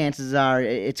 chances are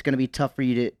it's going to be tough for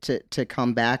you to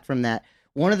come back from that.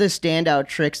 One of the standout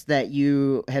tricks that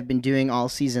you have been doing all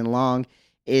season long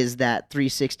is that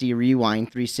 360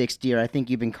 rewind 360, or I think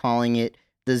you've been calling it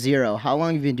the zero. How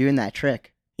long have you been doing that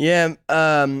trick? Yeah,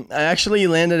 I actually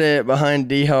landed it behind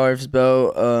D. Harf's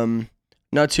boat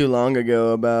not too long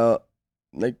ago, about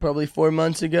like probably 4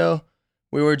 months ago.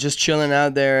 We were just chilling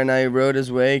out there, and I rode his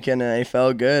wake, and I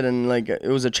felt good, and like it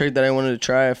was a trick that I wanted to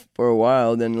try for a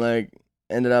while. Then like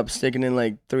ended up sticking in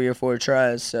like 3 or 4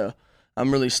 tries, so I'm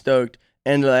really stoked.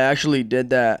 And I actually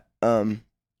did that in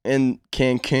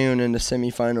Cancun in the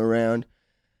semifinal round.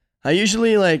 I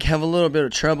usually like have a little bit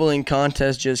of trouble in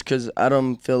contests just because I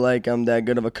don't feel like I'm that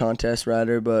good of a contest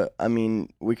rider. But I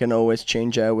mean, we can always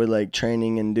change that with like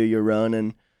training and do your run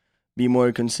and be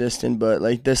more consistent. But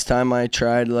like this time I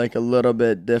tried like a little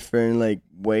bit different like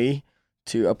way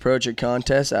to approach a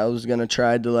contest. I was gonna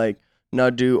try to like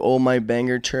not do all my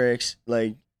banger tricks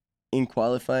like in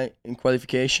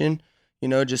qualification, you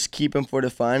know, just keep them for the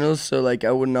finals. So like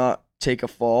I would not take a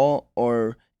fall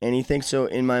or anything. So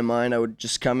in my mind, I would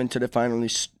just come into the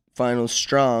finals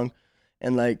strong,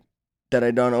 and like that I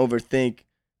don't overthink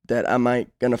that I might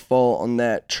gonna fall on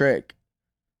that trick.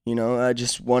 You know, I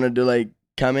just wanted to like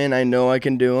come in. I know I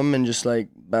can do them and just like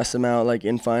bust them out like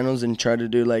in finals and try to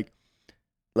do like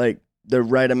the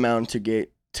right amount to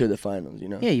get to the finals. You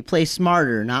know? Yeah, you play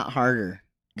smarter, not harder.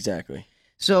 Exactly.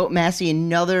 So Massi,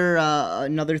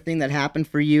 another thing that happened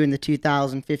for you in the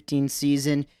 2015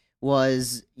 season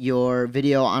was your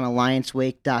video on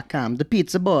AllianceWake.com, the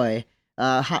Pizza Boy.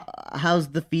 How's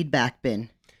the feedback been?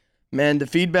 Man, the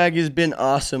feedback has been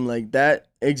awesome. Like that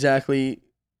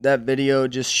video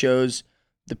just shows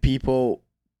the people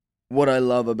what I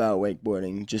love about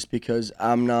wakeboarding, just because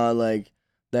I'm not like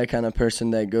that kind of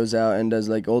person that goes out and does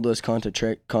like all those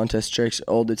contest tricks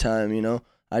all the time, you know?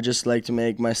 I just like to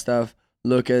make my stuff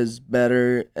look as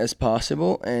better as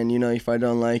possible, and you know, if I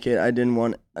don't like it, I didn't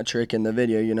want a trick in the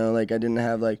video, you know, like I didn't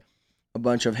have like a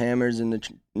bunch of hammers in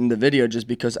the video just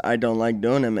because I don't like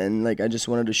doing them, and like I just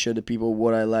wanted to show the people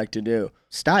what I like to do.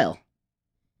 Style.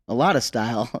 A lot of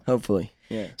style. Hopefully.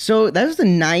 Yeah. So that was a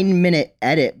 9-minute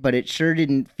edit, but it sure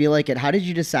didn't feel like it. How did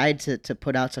you decide to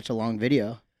put out such a long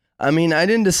video? I mean, I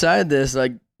didn't decide this.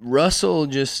 Like Russell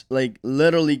just like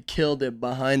literally killed it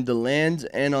behind the lens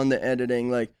and on the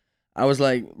editing. Like I was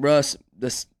like, Russ,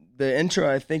 the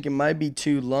intro, I think it might be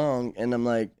too long. And I'm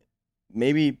like,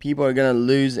 maybe people are going to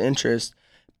lose interest.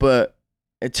 But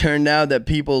it turned out that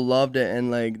people loved it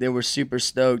and like they were super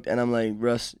stoked. And I'm like,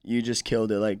 Russ, you just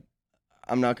killed it. Like,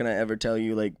 I'm not going to ever tell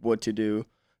you like what to do.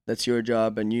 That's your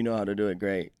job and you know how to do it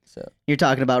great. So you're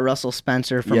talking about Russell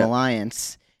Spencer from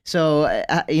Alliance. So,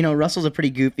 you know, Russell's a pretty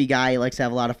goofy guy. He likes to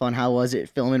have a lot of fun. How was it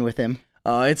filming with him?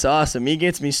 Oh, it's awesome. He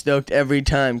gets me stoked every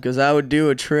time because I would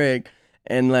do a trick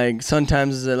and like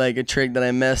sometimes it's like a trick that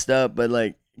I messed up, but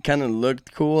like kind of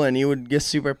looked cool, and he would get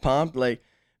super pumped like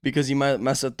because he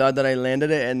must have thought that I landed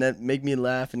it, and that make me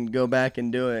laugh and go back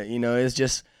and do it. You know, it's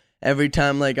just every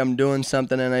time like I'm doing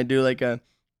something and I do like a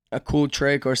cool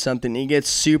trick or something, he gets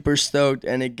super stoked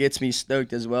and it gets me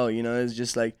stoked as well. You know, it's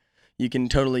just like you can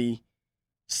totally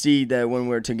see that when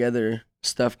we're together,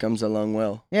 stuff comes along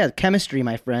well. Yeah, chemistry,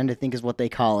 my friend, I think is what they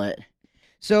call it.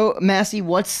 So, Massi,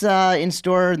 what's in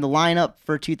store in the lineup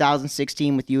for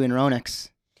 2016 with you and Ronix?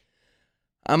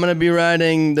 I'm going to be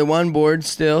riding the one board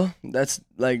still. That's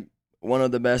like one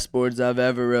of the best boards I've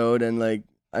ever rode, and like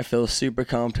I feel super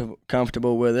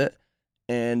comfortable with it.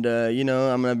 And, you know,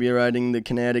 I'm going to be riding the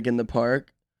Kinetic in the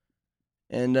park.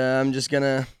 And I'm just going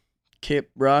to keep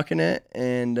rocking it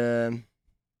and,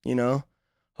 you know,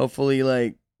 hopefully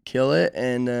like kill it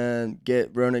and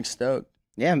get Ronix stoked.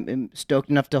 Yeah, I'm stoked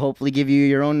enough to hopefully give you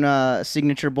your own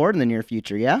signature board in the near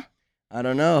future, yeah? I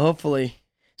don't know, hopefully.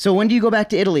 So when do you go back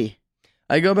to Italy?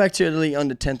 I go back to Italy on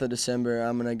the 10th of December.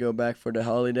 I'm going to go back for the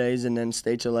holidays and then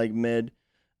stay till like mid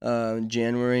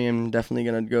January, I'm definitely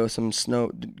gonna go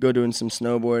doing some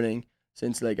snowboarding.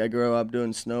 Since like I grew up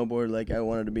doing snowboard, like I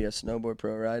wanted to be a snowboard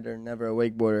pro rider, never a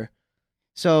wakeboarder.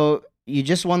 So you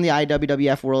just won the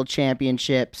IWWF World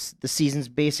Championships. The season's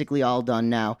basically all done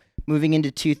now. Moving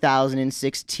into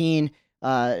 2016,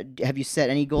 have you set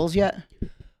any goals yet?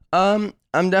 I'm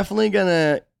definitely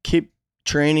gonna keep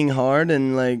training hard,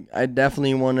 and like I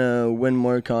definitely want to win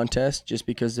more contests just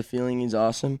because the feeling is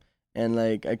awesome, and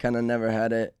like I kind of never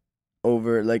had it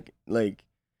over like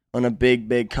on a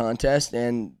big contest,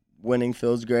 and winning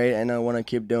feels great, and I want to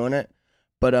keep doing it,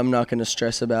 but I'm not gonna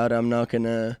stress about it. I'm not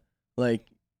gonna like,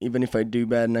 even if I do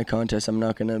bad in a contest, I'm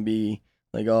not gonna be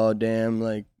like, oh damn,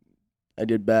 like I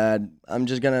did bad. I'm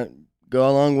just gonna go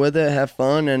along with it, have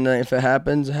fun, and if it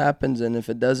happens, it happens, and if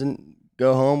it doesn't,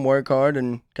 go home, work hard,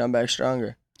 and come back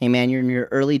stronger. Hey man, you're in your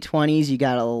early 20s. You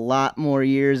got a lot more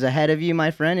years ahead of you, my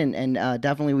friend, and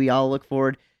definitely we all look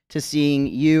forward to seeing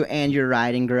you and your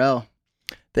riding grow.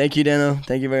 Thank you, Dano.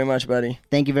 Thank you very much, buddy.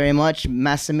 Thank you very much,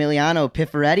 Massimiliano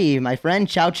Piffaretti, my friend.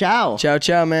 Ciao, ciao. Ciao,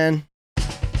 ciao, man.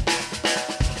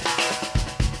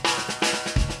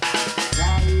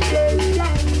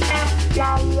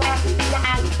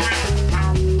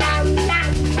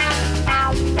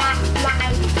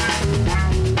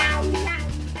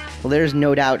 Well, there's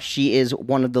no doubt she is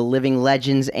one of the living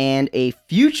legends and a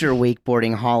future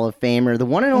wakeboarding Hall of Famer. The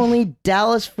one and only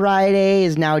Dallas Friday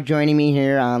is now joining me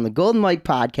here on the Golden Mike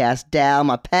podcast. Dal,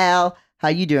 my pal, how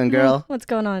you doing, girl? What's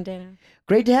going on, Dana?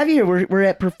 Great to have you here. We're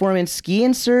at Performance Ski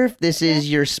and Surf. This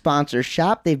is your sponsor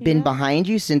shop. They've been behind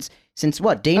you since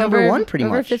what? Day number one, pretty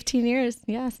much. Over 15 years.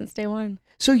 Yeah, since day one.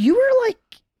 So you were like,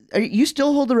 you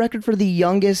still hold the record for the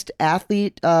youngest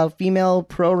athlete, female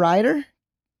pro rider?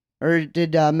 Or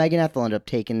did Megan Ethel end up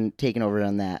taking over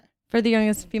on that? For the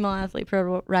youngest female athlete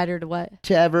pro rider to what?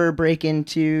 To ever break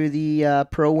into the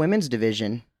pro women's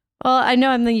division. Well, I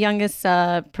know I'm the youngest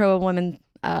pro woman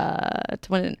to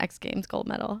win an X Games gold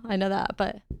medal. I know that,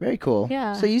 but very cool.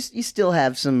 Yeah. So you still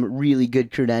have some really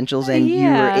good credentials, and you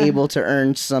were able to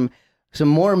earn some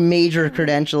more major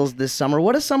credentials this summer.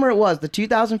 What a summer it was! The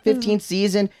 2015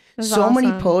 season, so awesome. many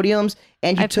podiums,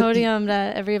 and you I podiumed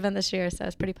at every event this year, so I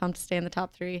was pretty pumped to stay in the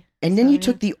top 3. And then you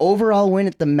took the overall win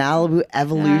at the Malibu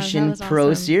Evolution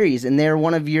Pro awesome. Series, and they're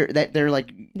one of your they're like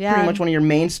pretty much one of your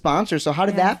main sponsors. So how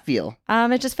did that feel?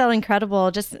 It just felt incredible.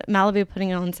 Just Malibu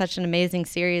putting on such an amazing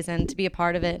series, and to be a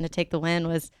part of it and to take the win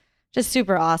was just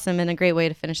super awesome and a great way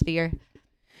to finish the year.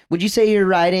 Would you say you're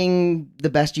riding the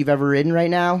best you've ever ridden right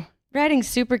now? Riding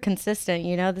super consistent.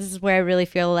 You know, this is where I really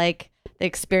feel like the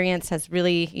experience has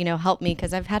really, helped me,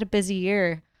 because I've had a busy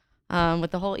year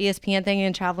with the whole ESPN thing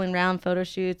and traveling around, photo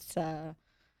shoots,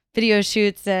 video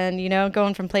shoots, and,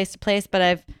 going from place to place.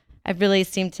 But I've really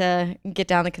seemed to get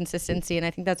down the consistency, and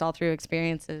I think that's all through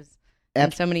experiences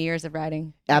and so many years of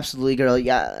riding. Absolutely, girl.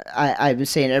 Yeah, I've been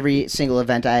saying every single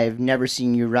event, I've never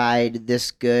seen you ride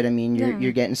this good. I mean,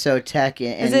 you're getting so tech.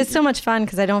 And it's so much fun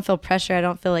because I don't feel pressure. I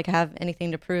don't feel like I have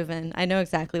anything to prove, and I know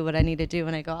exactly what I need to do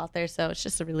when I go out there. So it's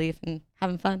just a relief and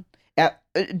having fun.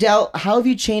 Del, how have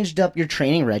you changed up your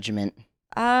training regimen?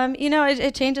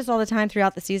 It changes all the time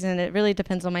throughout the season. It really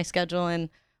depends on my schedule and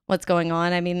what's going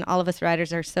on. I mean, all of us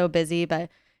riders are so busy, but,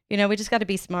 we just got to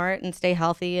be smart and stay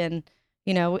healthy. And,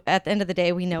 at the end of the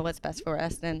day, we know what's best for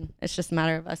us. And it's just a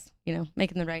matter of us,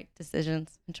 making the right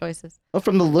decisions and choices. Well,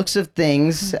 from the looks of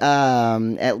things,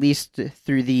 at least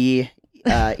through the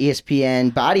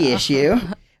ESPN body issue, you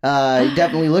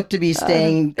definitely look to be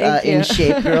staying in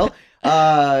shape, girl.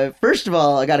 First of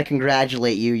all, I got to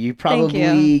congratulate you. You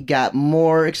probably got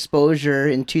more exposure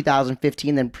in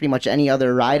 2015 than pretty much any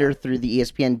other rider through the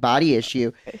ESPN body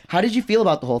issue. How did you feel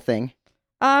about the whole thing?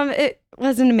 It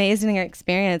was an amazing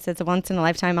experience. It's a once in a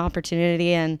lifetime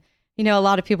opportunity. And, a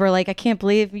lot of people are like, I can't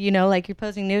believe, like you're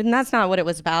posing nude. And that's not what it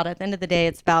was about. At the end of the day,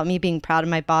 it's about me being proud of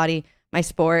my body, my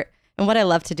sport, and what I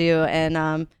love to do.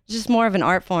 And it's just more of an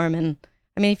art form. And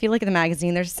I mean, if you look at the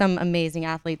magazine, there's some amazing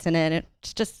athletes in it. And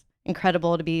it's just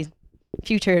incredible to be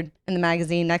featured in the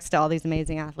magazine next to all these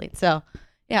amazing athletes. So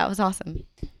yeah, it was awesome.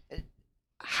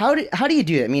 How do you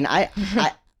do it? I mean, I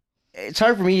it's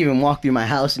hard for me to even walk through my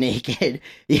house naked,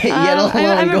 yet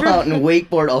alone go out and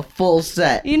wakeboard a full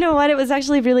set. You know what? It was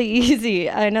actually really easy.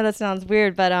 I know that sounds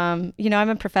weird, but I'm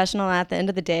a professional at the end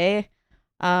of the day.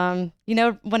 When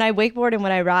I wakeboard and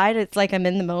when I ride, it's like I'm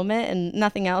in the moment and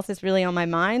nothing else is really on my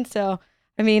mind. So,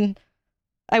 I mean,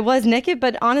 I was naked,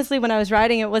 but honestly, when I was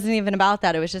riding, it wasn't even about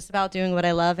that. It was just about doing what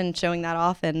I love and showing that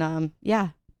off and,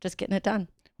 just getting it done.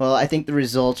 Well, I think the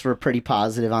results were pretty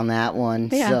positive on that one.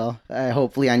 Yeah. So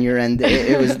hopefully on your end,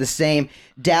 it was the same.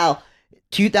 Dal,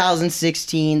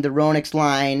 2016, the Ronix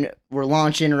line. We're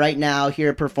launching right now here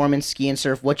at Performance Ski and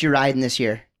Surf. What you riding this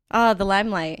year? The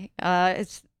Limelight.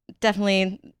 It's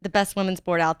definitely the best women's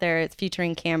board out there. It's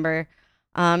featuring camber.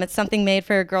 It's something made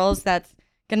for girls that's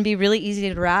going to be really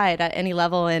easy to ride at any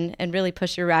level and really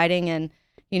push your riding and,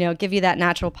 give you that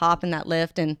natural pop and that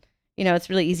lift. And, it's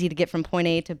really easy to get from point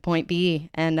A to point B.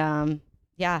 And,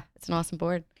 it's an awesome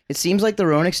board. It seems like the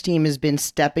Ronix team has been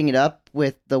stepping it up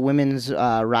with the women's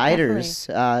riders.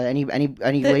 Any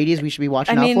ladies we should be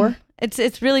watching out for?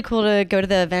 It's really cool to go to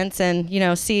the events and,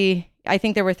 see. I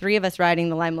think there were 3 of us riding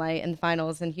the Limelight in the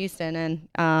finals in Houston.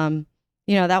 And,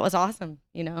 that was awesome.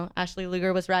 Ashley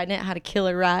Luger was riding it, had a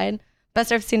killer ride.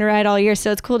 Best I've seen her ride all year.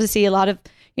 So it's cool to see a lot of,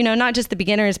 not just the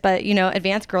beginners, but,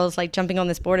 advanced girls like jumping on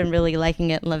this board and really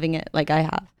liking it and loving it like I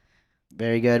have.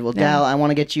 Very good. Well, Dal, I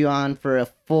want to get you on for a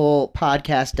full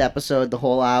podcast episode, the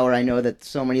whole hour. I know that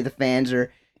so many of the fans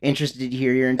are interested to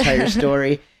hear your entire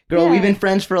story. Girl, we've been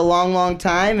friends for a long, long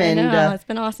time. And I know, it's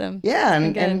been awesome. Yeah,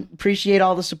 and appreciate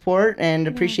all the support and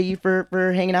appreciate you for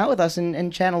hanging out with us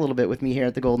and chatting a little bit with me here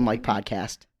at the Golden Mike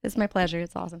podcast. It's my pleasure.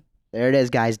 It's awesome. There it is,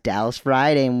 guys. Dallas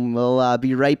Friday, and we'll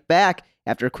be right back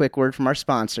after a quick word from our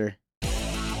sponsor.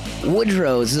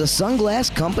 Woodrow's is a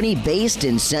sunglass company based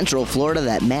in Central Florida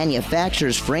that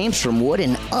manufactures frames from wood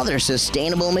and other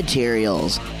sustainable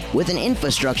materials. With an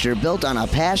infrastructure built on a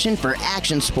passion for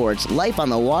action sports, life on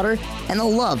the water, and a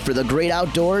love for the great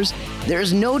outdoors,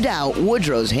 there's no doubt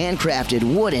Woodrow's handcrafted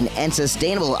wooden and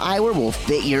sustainable eyewear will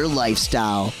fit your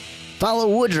lifestyle. Follow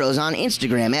Woodrow's on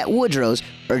Instagram at Woodrow's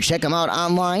or check them out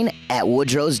online at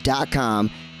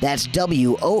woodrows.com. That's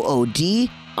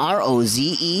WOODROZE.com.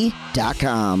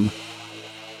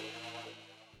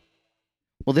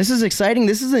 Well, this is exciting.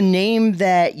 This is a name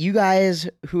that you guys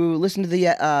who listen to the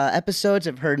episodes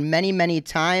have heard many, many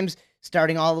times,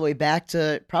 starting all the way back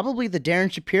to probably the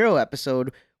Darren Shapiro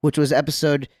episode, which was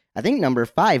episode, I think, number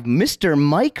 5. Mr.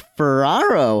 Mike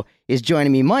Ferraro is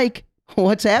joining me. Mike,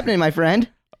 what's happening, my friend?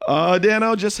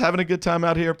 Dano, just having a good time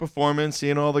out here at Performance,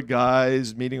 seeing all the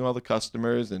guys, meeting all the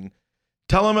customers, and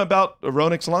tell them about the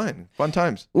Ronix line. Fun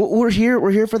times. We're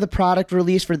here for the product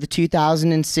release for the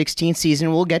 2016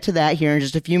 season. We'll get to that here in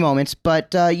just a few moments.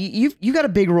 But you got a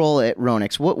big role at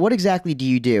Ronix. What exactly do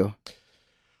you do?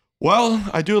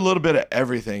 Well, I do a little bit of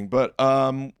everything, but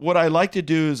what I like to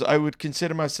do is I would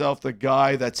consider myself the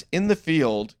guy that's in the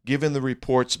field, giving the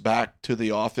reports back to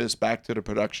the office, back to the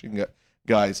production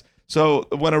guys. So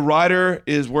when a rider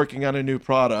is working on a new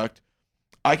product,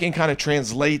 I can kind of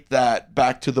translate that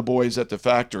back to the boys at the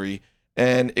factory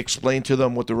and explain to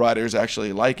them what the rider is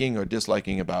actually liking or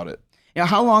disliking about it. Now,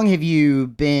 how long have you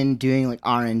been doing like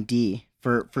R&D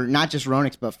for not just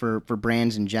Ronix, but for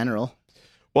brands in general?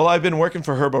 Well, I've been working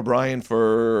for Herb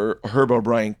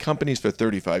O'Brien companies for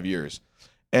 35 years.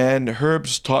 And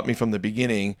Herb's taught me from the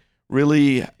beginning,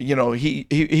 really,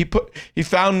 he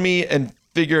found me and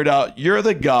figured out you're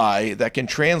the guy that can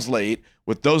translate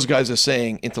what those guys are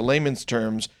saying into layman's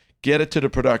terms, get it to the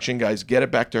production guys, get it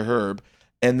back to Herb,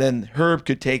 and then Herb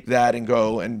could take that and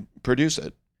go and produce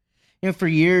it. For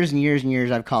years and years and years,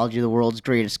 I've called you the world's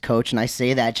greatest coach, and I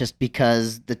say that just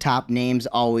because the top names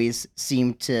always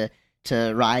seem to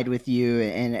ride with you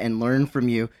and learn from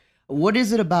you. What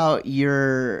is it about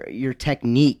your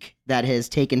technique that has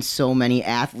taken so many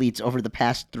athletes over the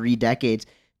past 3 decades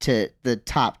to the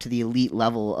top, to the elite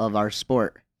level of our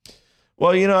sport?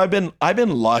 Well, I've been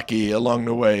lucky along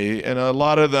the way, and a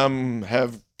lot of them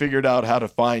have figured out how to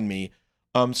find me.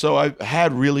 So I've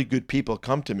had really good people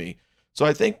come to me. So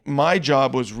I think my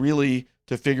job was really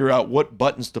to figure out what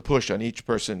buttons to push on each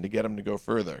person to get them to go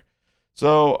further.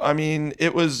 So I mean,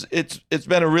 it's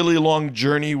been a really long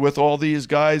journey with all these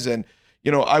guys, and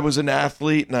I was an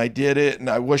athlete and I did it, and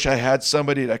I wish I had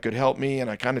somebody that could help me, and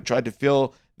I kind of tried to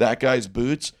fill that guy's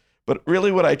boots. But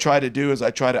really what I try to do is I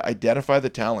try to identify the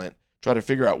talent, try to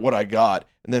figure out what I got,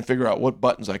 and then figure out what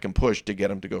buttons I can push to get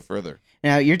them to go further.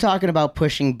 Now, you're talking about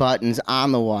pushing buttons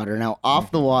on the water. Now, off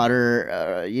the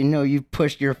water, you've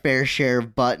pushed your fair share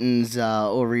of buttons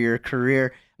over your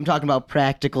career. I'm talking about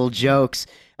practical jokes.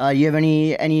 You have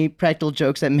any practical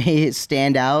jokes that may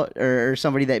stand out, or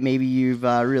somebody that maybe you've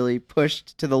really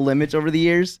pushed to the limits over the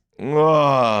years?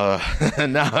 Oh,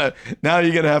 now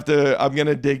you're going to have to, I'm going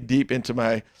to dig deep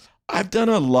into I've done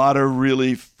a lot of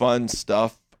really fun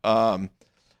stuff. I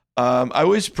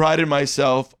always prided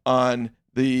myself on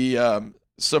the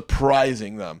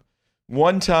surprising them.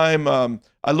 One time,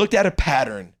 I looked at a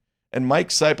pattern, and Mike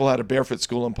Seipel had a barefoot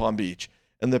school in Palm Beach.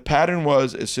 And the pattern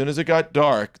was, as soon as it got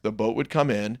dark, the boat would come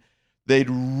in. They'd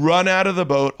run out of the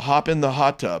boat, hop in the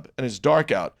hot tub, and it's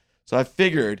dark out. So I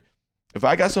figured, if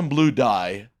I got some blue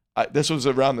dye, this was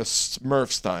around the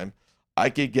Smurfs time. I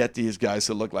could get these guys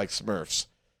to look like Smurfs.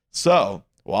 So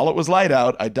while it was light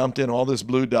out, I dumped in all this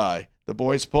blue dye. The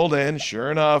boys pulled in.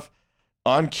 Sure enough,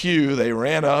 on cue, they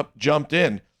ran up, jumped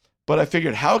in. But I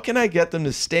figured, how can I get them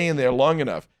to stay in there long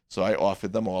enough? So I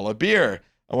offered them all a beer.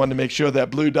 I wanted to make sure that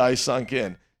blue dye sunk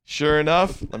in. Sure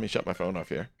enough, let me shut my phone off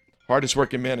here. Hardest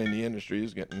working man in the industry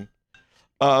is getting.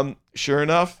 Sure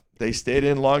enough, they stayed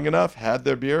in long enough, had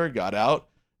their beer, got out.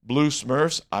 Blue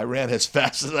Smurfs. I ran as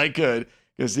fast as I could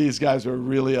because these guys were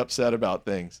really upset about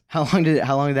things. How long did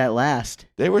that last?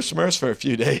 They were Smurfs for a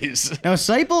few days. Now,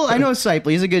 Seipel, I know Seipel.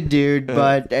 He's a good dude,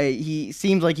 but he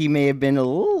seems like he may have been a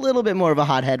little bit more of a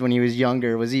hothead when he was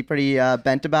younger. Was he pretty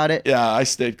bent about it? Yeah, I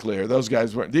stayed clear. Those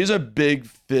guys weren't. These are big,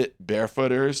 fit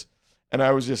barefooters, and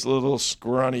I was just a little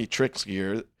scrawny trick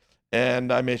skier,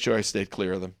 and I made sure I stayed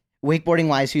clear of them.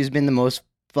 Wakeboarding-wise, who's been the most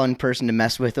fun person to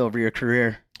mess with over your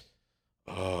career?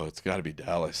 Oh, it's got to be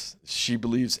Dallas. She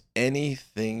believes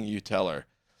anything you tell her.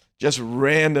 Just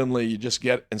randomly, you just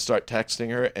get and start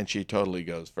texting her, and she totally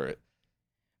goes for it.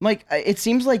 Mike, it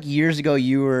seems like years ago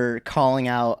you were calling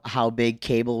out how big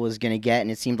cable was going to get,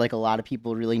 and it seemed like a lot of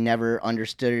people really never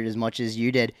understood it as much as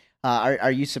you did.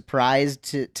 Are you surprised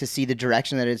to see the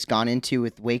direction that it's gone into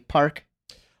with Wake Park?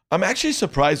 I'm actually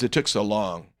surprised it took so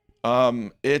long.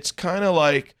 It's kind of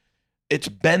like it's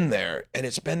been there, and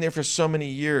it's been there for so many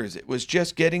years. It was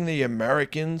just getting the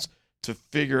Americans to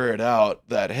figure it out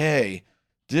that, hey,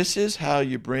 this is how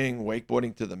you bring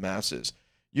wakeboarding to the masses.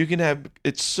 You can have,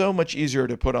 it's so much easier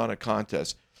to put on a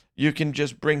contest. You can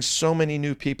just bring so many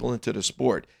new people into the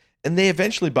sport, and they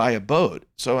eventually buy a boat.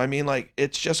 So, I mean, like,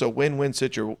 it's just a win-win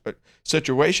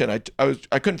situation.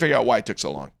 I couldn't figure out why it took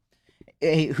so long.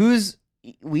 Hey,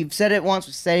 we've said it once,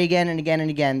 we've said it again and again and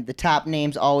again. The top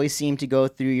names always seem to go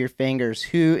through your fingers.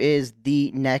 Who is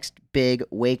the next big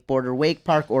wakeboarder, wake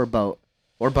park or boat?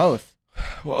 Or both?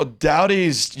 Well,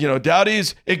 Dowdy's,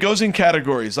 it goes in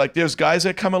categories. Like there's guys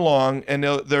that come along and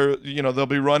they'll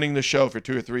be running the show for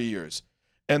 2 or 3 years.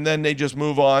 And then they just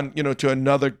move on, to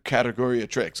another category of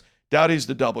tricks. Dowdy's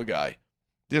the double guy.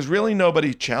 There's really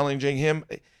nobody challenging him.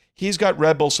 He's got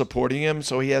Red Bull supporting him,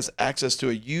 so he has access to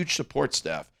a huge support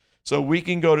staff. So we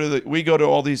go to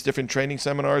all these different training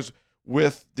seminars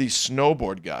with the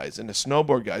snowboard guys, and the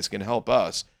snowboard guys can help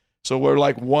us. So we're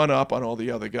like one up on all the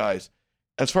other guys.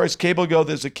 As far as cable go,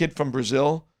 there's a kid from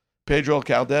Brazil, Pedro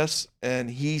Caldes,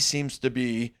 and he seems to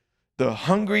be the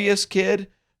hungriest kid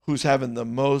who's having the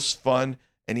most fun,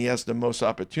 and he has the most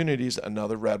opportunities,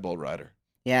 another Red Bull rider.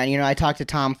 Yeah, and I talked to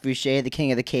Tom Fouché, the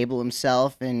king of the cable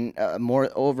himself, and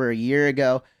over a year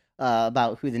ago,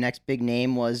 about who the next big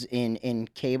name was in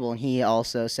cable, and he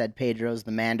also said Pedro's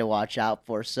the man to watch out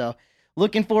for. So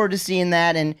looking forward to seeing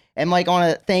that. And Mike, I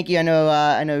want to thank you.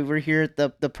 I know we're here at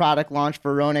the product launch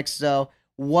for Ronix. So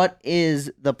what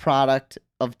is the product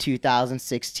of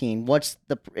 2016? What's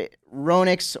the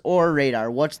Ronix or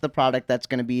Radar? What's the product that's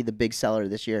going to be the big seller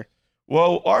this year?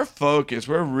 Well,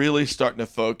 we're really starting to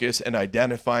focus and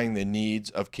identifying the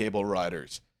needs of cable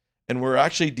riders. And we're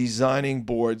actually designing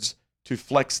boards to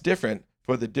flex different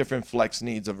for the different flex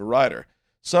needs of a rider.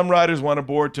 Some riders want a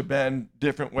board to bend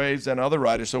different ways than other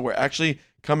riders, so we're actually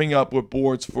coming up with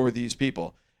boards for these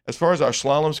people. As far as our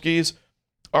slalom skis,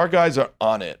 our guys are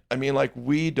on it. I mean, like,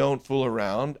 we don't fool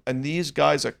around, and these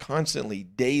guys are constantly,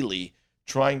 daily,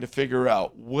 trying to figure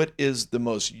out what is the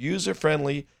most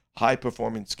user-friendly,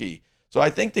 high-performance ski. So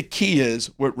I think the key is,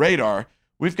 with Radar,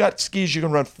 we've got skis you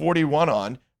can run 41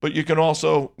 on, but you can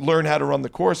also learn how to run the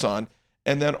course on.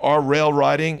 And then our rail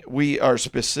riding, we are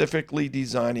specifically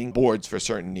designing boards for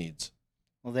certain needs.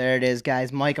 Well, there it is,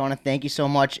 guys. Mike, I want to thank you so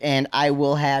much, and I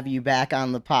will have you back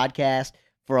on the podcast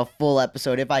for a full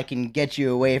episode if I can get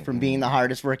you away from being the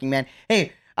hardest working man.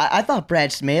 Hey, I thought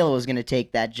Brad Smala was going to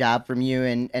take that job from you,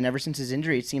 and ever since his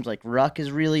injury, it seems like Ruck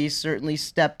has really certainly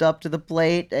stepped up to the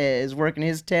plate, is working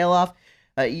his tail off.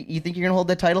 You think you're going to hold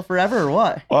that title forever or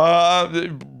what?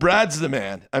 Brad's the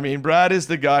man. I mean, Brad is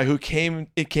the guy who came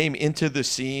into the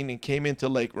scene and came into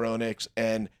Lake Ronix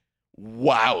and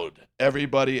wowed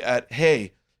everybody at,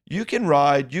 hey, you can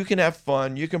ride, you can have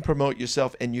fun, you can promote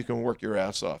yourself, and you can work your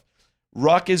ass off.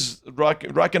 Ruck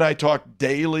and I talk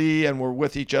daily, and we're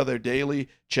with each other daily.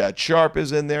 Chad Sharpe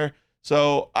is in there.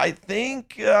 So I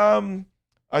think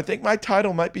my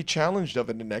title might be challenged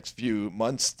over the next few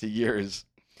months to years.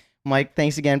 Mike,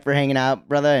 thanks again for hanging out,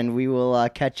 brother, and we will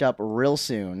catch up real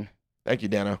soon. Thank you,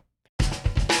 Dano.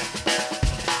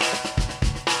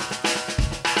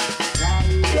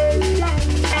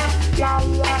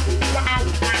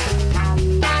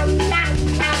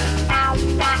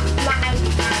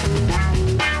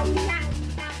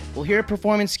 Well, here at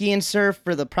Performance Ski and Surf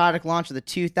for the product launch of the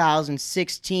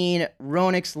 2016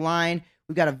 Ronix line.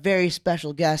 We've got a very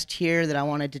special guest here that I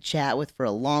wanted to chat with for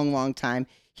a long, long time.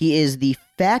 He is the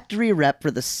factory rep for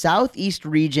the Southeast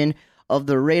region of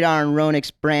the Radar and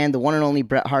Ronix brand, the one and only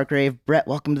Brett Hargrave. Brett,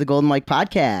 welcome to the Golden Mike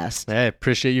podcast. Hey,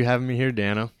 appreciate you having me here,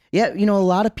 Dano. Yeah, a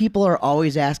lot of people are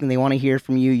always asking, they want to hear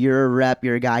from you. You're a rep,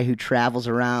 you're a guy who travels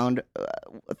around.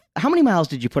 How many miles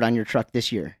did you put on your truck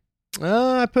this year?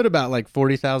 I put about like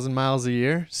 40,000 miles a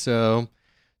year, so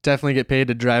definitely get paid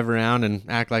to drive around and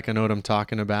act like I know what I'm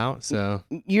talking about. So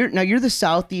you're the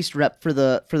Southeast rep for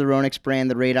the Ronix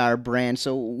brand, the Radar brand.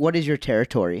 So what is your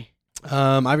territory?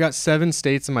 I've got 7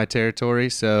 states in my territory,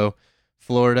 so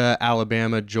Florida,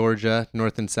 Alabama, Georgia,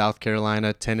 North and South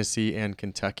Carolina, Tennessee, and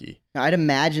Kentucky. Now, I'd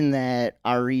imagine that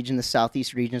our region, the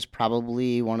Southeast region, is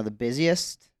probably one of the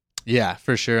busiest. Yeah,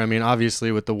 for sure. I mean,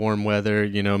 obviously with the warm weather,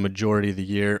 majority of the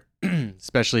year,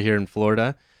 especially here in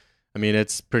Florida, I mean,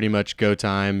 it's pretty much go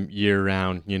time year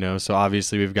round, So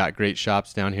obviously we've got great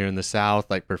shops down here in the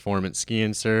South, like Performance Ski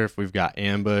and Surf. We've got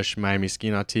Ambush, Miami Ski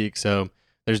Nautique. So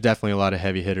there's definitely a lot of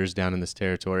heavy hitters down in this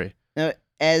territory. Now,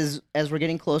 as we're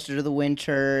getting closer to the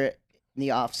winter, in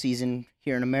the off season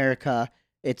here in America,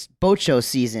 it's boat show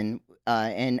season.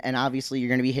 And obviously you're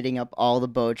going to be hitting up all the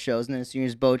boat shows. And then as soon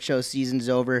as boat show season's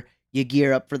over, you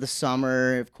gear up for the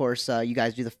summer. Of course, you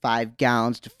guys do the 5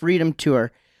 Gallons to Freedom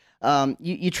Tour.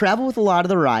 You travel with a lot of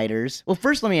the riders. Well,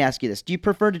 first let me ask you this. Do you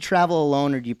prefer to travel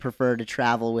alone or do you prefer to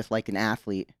travel with like an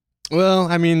athlete?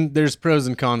 Well, I mean, there's pros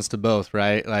and cons to both,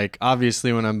 right? Like,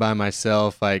 obviously, when I'm by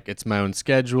myself, like, it's my own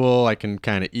schedule. I can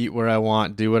kind of eat where I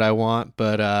want, do what I want.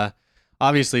 But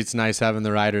obviously, it's nice having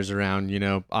the riders around.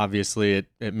 Obviously,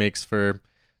 it makes for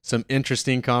some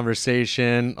interesting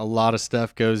conversation. A lot of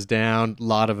stuff goes down, a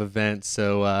lot of events.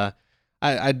 So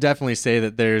I definitely say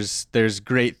that there's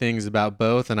great things about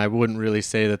both, and I wouldn't really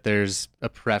say that there's a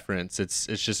preference. It's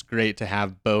just great to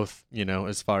have both,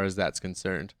 as far as that's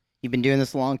concerned. You've been doing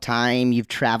this a long time. You've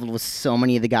traveled with so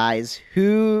many of the guys.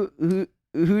 Who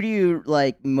do you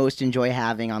like most enjoy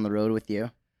having on the road with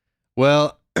you?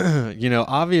 Well,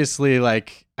 obviously,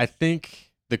 like, I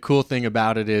think the cool thing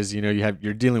about it is,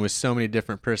 you're dealing with so many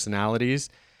different personalities,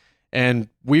 and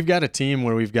we've got a team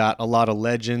where we've got a lot of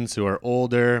legends who are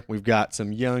older. We've got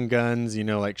some young guns,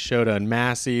 like Shota and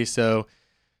Massi. So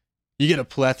you get a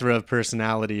plethora of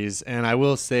personalities, and I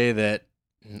will say that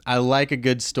I like a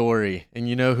good story, and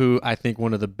who I think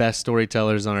one of the best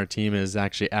storytellers on our team is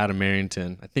actually Adam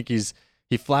Errington. I think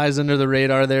he flies under the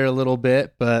radar there a little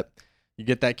bit, but you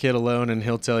get that kid alone and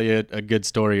he'll tell you a good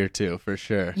story or two for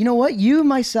sure. You know what? You,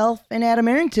 myself, and Adam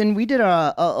Errington, we did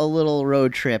a little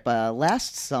road trip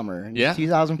last summer in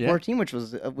 2014, which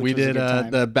was a good time.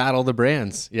 The Battle of the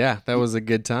Brands. Yeah, that was a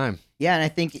good time. Yeah, and I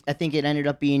think it ended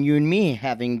up being you and me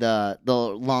having the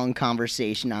long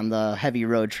conversation on the heavy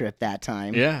road trip that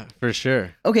time. Yeah, for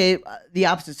sure. Okay, the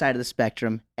opposite side of the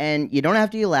spectrum, and you don't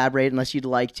have to elaborate unless you'd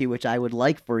like to, which I would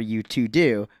like for you to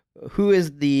do. Who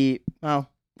is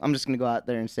I'm just going to go out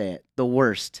there and say it, the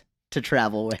worst to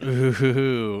travel with?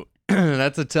 Ooh,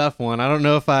 that's a tough one. I don't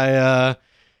know if I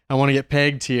want to get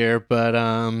pegged here, but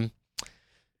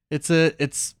it's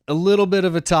a little bit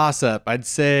of a toss-up. I'd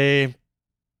say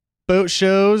boat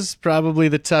shows, probably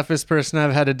the toughest person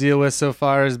I've had to deal with so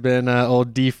far has been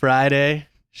old D Friday.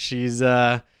 She's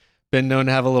been known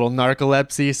to have a little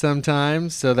narcolepsy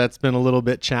sometimes, so that's been a little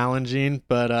bit challenging.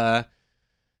 But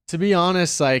to be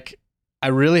honest, like, I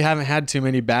really haven't had too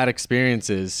many bad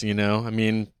experiences, I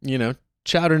mean,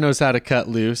 Chowder knows how to cut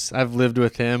loose. I've lived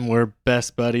with him. We're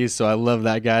best buddies, so I love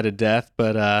that guy to death.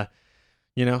 But, I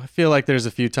feel like there's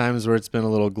a few times where it's been a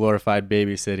little glorified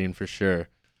babysitting for sure.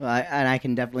 Well, and I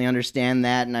can definitely understand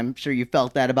that, and I'm sure you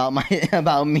felt that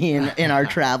about me in our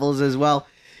travels as well.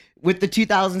 With the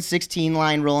 2016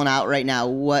 line rolling out right now,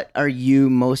 what are you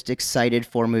most excited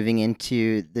for moving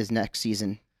into this next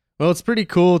season? Well, it's pretty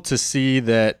cool to see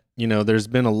that, there's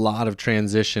been a lot of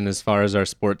transition as far as our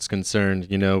sport's concerned.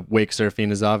 Wake surfing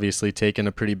has obviously taken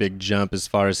a pretty big jump as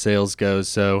far as sales goes.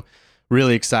 So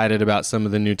really excited about some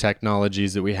of the new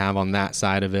technologies that we have on that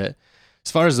side of it.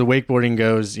 As far as the wakeboarding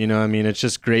goes, it's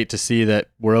just great to see that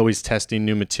we're always testing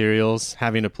new materials,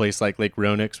 having a place like Lake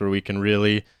Ronix where we can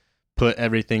really put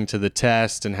everything to the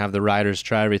test and have the riders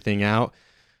try everything out.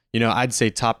 I'd say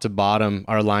top to bottom,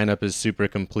 our lineup is super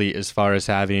complete as far as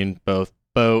having both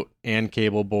boat and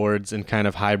cable boards and kind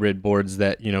of hybrid boards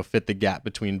that, fit the gap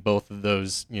between both of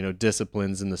those,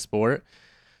 disciplines in the sport.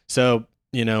 So,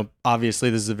 obviously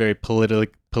this is a very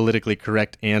politically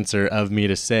correct answer of me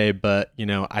to say, but,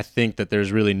 I think that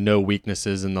there's really no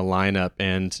weaknesses in the lineup.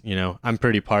 And, I'm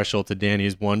pretty partial to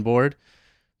Danny's one board.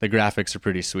 The graphics are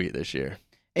pretty sweet this year.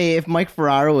 Hey, if Mike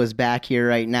Ferraro was back here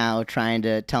right now trying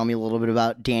to tell me a little bit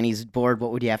about Danny's board,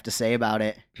 what would you have to say about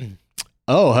it?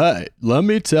 Oh, hey, let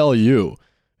me tell you.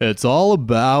 It's all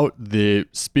about the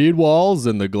speed walls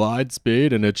and the glide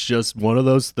speed, and it's just one of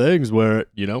those things where,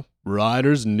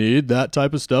 riders need that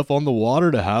type of stuff on the water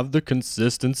to have the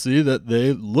consistency that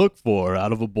they look for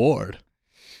out of a board.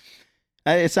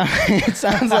 It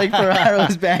sounds like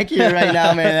Ferraro's back here right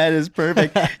now, man. That is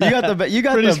perfect. You got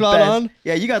Pretty the spot best. on.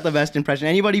 Yeah, you got the best impression.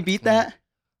 Anybody beat that?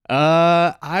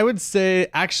 I would say,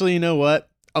 actually, you know what?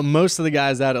 Most of the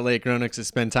guys out at Lake Ronix that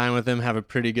spend time with him have a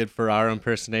pretty good Ferraro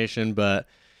impersonation, but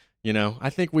I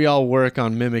think we all work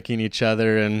on mimicking each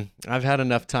other, and I've had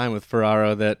enough time with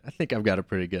Ferraro that I think I've got a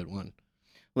pretty good one.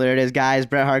 Well, there it is, guys.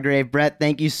 Brett Hargrave. Brett,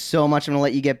 thank you so much. I'm going to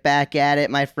let you get back at it,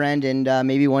 my friend, and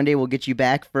maybe one day we'll get you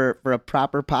back for a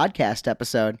proper podcast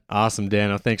episode. Awesome,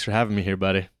 Dano. Thanks for having me here,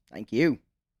 buddy. Thank you.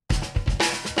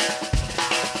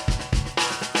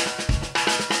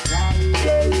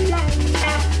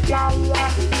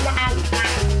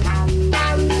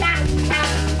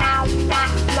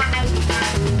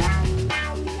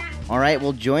 All right,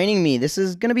 well, joining me, this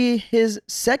is going to be his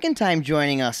second time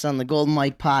joining us on the Golden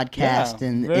Mike podcast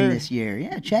in this year.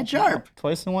 Yeah, Chad Sharpe.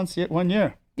 Twice in 1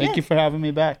 year. Thank you for having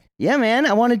me back. Yeah, man.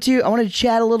 I wanted to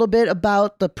chat a little bit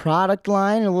about the product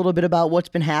line and a little bit about what's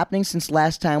been happening since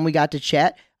last time we got to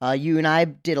chat. You and I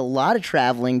did a lot of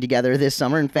traveling together this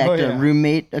summer. In fact, a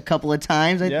roommate a couple of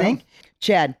times, I think.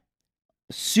 Chad,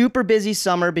 super busy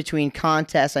summer between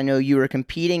contests. I know you were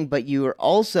competing, but you were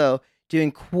also doing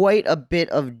quite a bit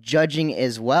of judging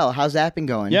as well. How's that been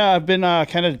going? Yeah, I've been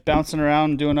kind of bouncing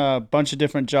around doing a bunch of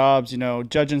different jobs,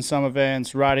 judging some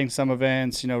events, riding some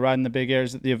events, riding the big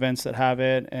airs at the events that have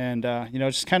it. And,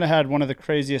 just kind of had one of the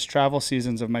craziest travel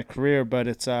seasons of my career, but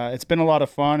it's been a lot of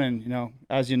fun. And,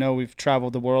 as you know, we've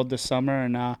traveled the world this summer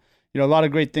and, a lot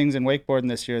of great things in wakeboarding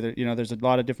this year. There's a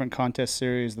lot of different contest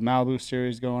series, the Malibu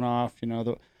series going off,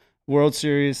 the World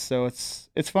Series. So it's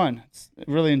fun. It's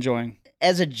really enjoying.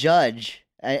 As a judge,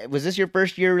 was this your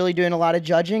first year really doing a lot of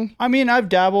judging? I mean, I've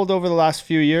dabbled over the last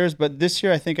few years, but this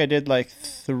year I think I did like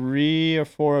 3 or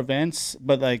 4 events,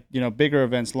 but like, bigger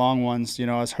events, long ones. I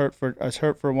was hurt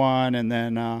for one, and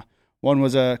then one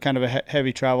was a kind of a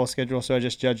heavy travel schedule, so I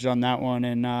just judged on that one.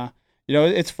 And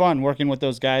it's fun working with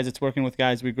those guys. It's working with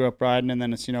guys we grew up riding, and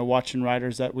then it's watching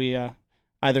riders that we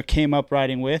either came up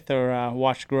riding with or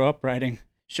watched grow up riding.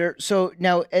 Sure. So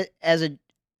now, as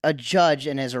a judge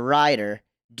and as a rider,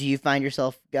 do you find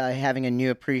yourself having a new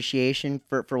appreciation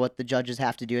for what the judges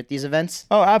have to do at these events?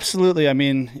 Oh, absolutely. I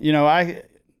mean,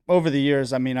 over the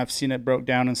years, I've seen it broke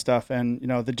down and stuff, and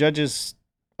the judges,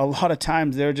 a lot of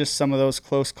times they're just some of those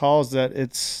close calls that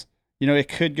it's, it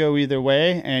could go either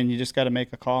way, and you just got to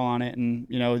make a call on it. And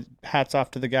hats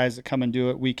off to the guys that come and do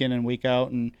it week in and week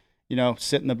out, and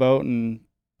sit in the boat and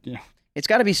It's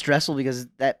got to be stressful because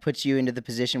that puts you into the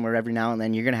position where every now and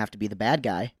then you're going to have to be the bad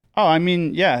guy. Oh, I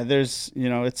mean, yeah, there's,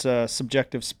 it's a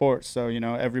subjective sport. So,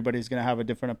 everybody's going to have a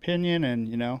different opinion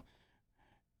and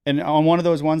on one of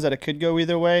those ones that it could go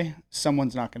either way,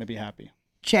 someone's not going to be happy.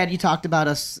 Chad, you talked about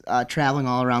us traveling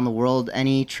all around the world.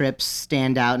 Any trips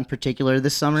stand out in particular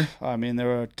this summer? I mean, there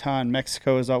were a ton.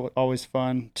 Mexico is always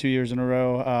fun, 2 years in a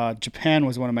row. Japan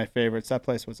was one of my favorites. That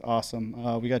place was awesome.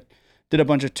 Did a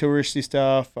bunch of touristy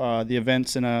stuff. The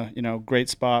events in a great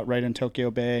spot right in Tokyo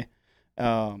Bay.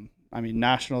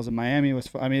 Nationals in Miami was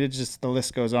fun. It just, the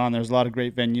list goes on. There's a lot of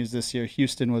great venues this year.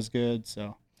 Houston was good.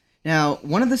 So now,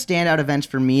 one of the standout events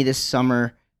for me this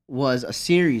summer was a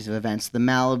series of events, the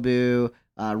Malibu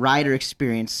Rider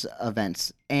Experience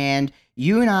events, and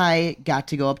you and I got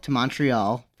to go up to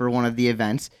Montreal for one of the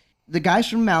events. The guys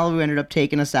from Malibu ended up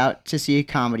taking us out to see a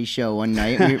comedy show one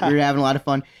night. We were having a lot of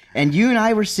fun. And you and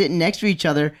I were sitting next to each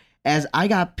other as I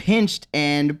got pinched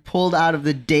and pulled out of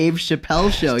the Dave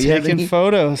Chappelle show. Taking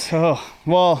photos. Oh,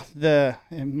 well, it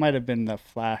might have been the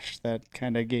flash that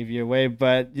kind of gave you away,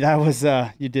 but that was,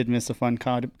 you did miss a fun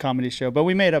comedy show. But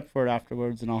we made up for it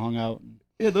afterwards and all hung out.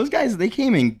 Yeah, those guys, they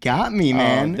came and got me,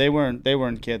 man. They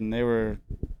weren't kidding. They were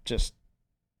just...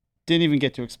 Didn't even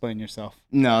get to explain yourself.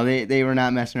 No, they were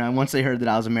not messing around. Once they heard that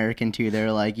I was American too, they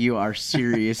were like, "You are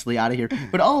seriously out of here."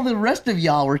 But all the rest of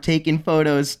y'all were taking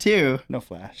photos too. No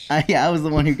flash. I was the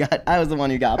one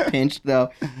who got pinched though.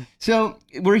 So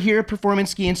we're here at Performance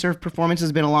Ski and Surf. Performance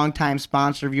has been a long time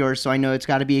sponsor of yours, so I know it's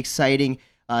got to be exciting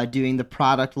doing the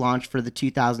product launch for the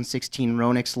 2016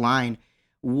 Ronix line.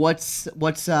 What's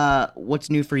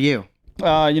new for you?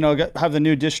 Have the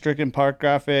new district and park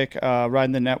graphic,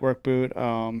 riding the network boot.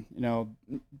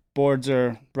 Boards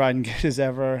are riding good as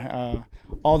ever.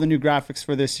 all the new graphics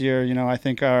for this year. I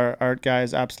think our art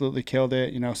guys absolutely killed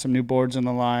it. Some new boards on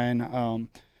the line.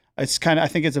 I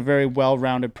think it's a very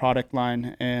well-rounded product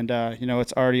line, and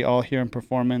it's already all here in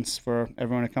performance for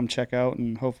everyone to come check out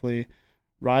and hopefully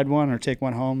ride one or take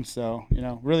one home. So,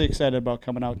 really excited about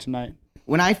coming out tonight.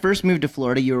 When I first moved to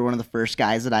Florida, you were one of the first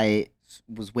guys that I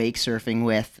was wake surfing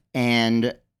with,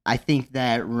 and I think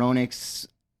that Ronix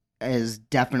is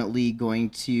definitely going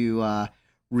to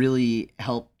really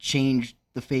help change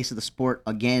the face of the sport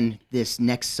again this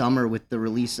next summer with the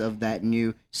release of that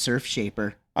new Surf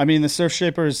Shaper. I mean, the Surf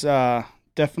Shaper's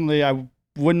definitely, I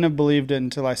wouldn't have believed it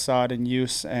until I saw it in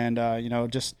use. And,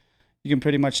 just you can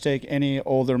pretty much take any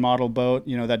older model boat,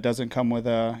 that doesn't come with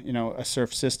a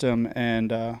surf system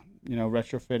and,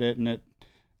 retrofit it. And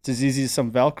it's as easy as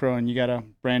some Velcro and you got a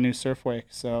brand new surf wake.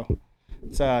 So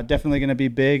it's definitely going to be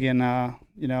big. And,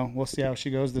 we'll see how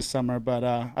she goes this summer. But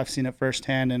I've seen it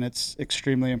firsthand and it's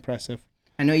extremely impressive.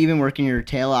 I know you've been working your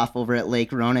tail off over at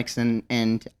Lake Ronix,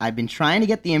 and I've been trying to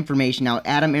get the information out.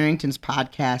 Adam Errington's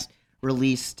podcast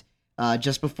released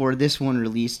just before this one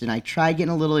released, and I tried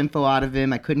getting a little info out of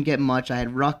him. I couldn't get much. I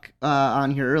had Ruck on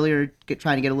here earlier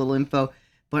trying to get a little info,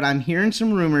 but I'm hearing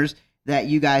some rumors that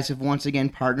you guys have once again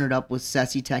partnered up with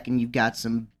Sessi Tech, and you've got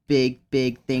some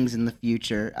big things in the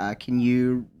future. Can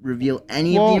you reveal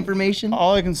any of the information?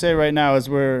 All I can say right now is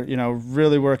we're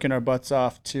really working our butts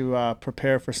off to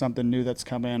prepare for something new that's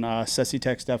coming. Sessi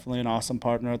Tech's definitely an awesome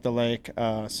partner at the lake,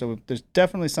 so there's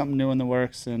definitely something new in the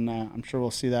works, and I'm sure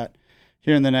we'll see that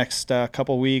here in the next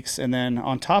couple weeks. And then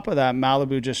on top of that,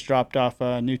 Malibu just dropped off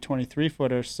a new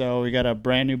 23-footer, so we got a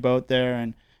brand new boat there,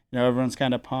 and everyone's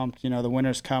kind of pumped. The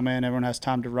winter's coming, everyone has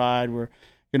time to ride. We're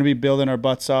going to be building our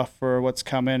butts off for what's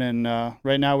coming, and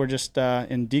right now we're just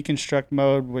in deconstruct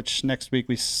mode, which next week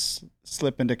we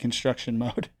slip into construction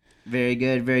mode. Very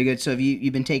good. So have you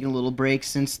been taking a little break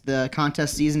since the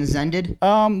contest season has ended?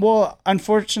 Well,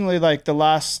 unfortunately, like the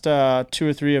last 2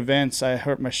 or 3 events, I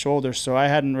hurt my shoulder, so I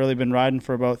hadn't really been riding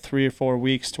for about 3 or 4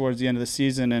 weeks towards the end of the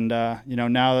season, and now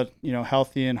that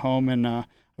healthy and home, and I've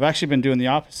actually been doing the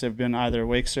opposite. I've been either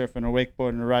wake surfing or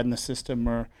wakeboarding or riding the system,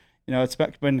 or it's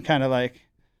been kind of like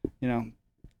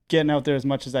getting out there as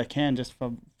much as I can, just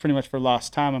pretty much for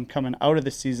lost time. I'm coming out of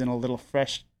the season a little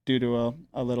fresh due to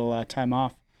a little time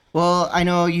off. Well, I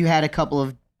know you had a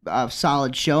couple of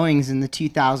solid showings in the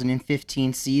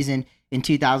 2015 season. In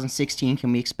 2016,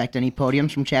 can we expect any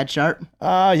podiums from Chad Sharpe?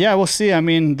 Yeah, we'll see. I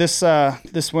mean, this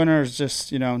winter is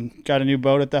just, got a new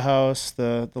boat at the house.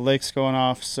 The lake's going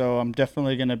off, so I'm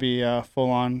definitely going to be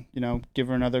full on, give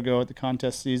her another go at the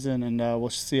contest season, and we'll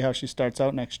see how she starts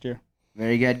out next year.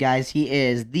 Very good, guys. He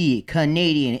is the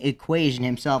Canadian equation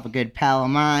himself, a good pal of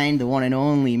mine, the one and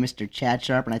only Mr. Chad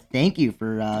Sharpe, and I thank you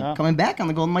for coming back on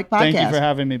the Golden Mike Podcast. Thank you for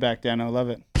having me back, Dano. Love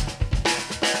it.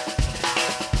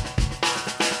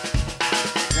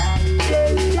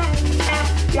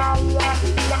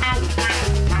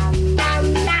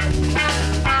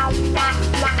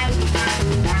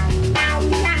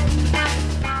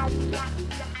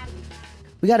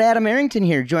 We got Adam Errington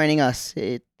here joining us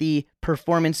at the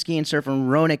Performance Ski and Surf and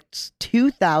Ronix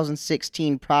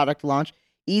 2016 product launch.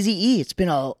 Easy E, it's been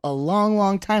a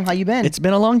long time. How you been? It's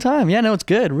been a long time. Yeah, no, it's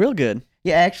good. Real good.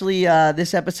 Yeah, actually,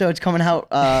 this episode's coming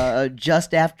out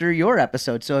just after your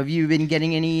episode. So have you been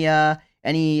getting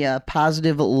any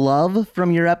positive love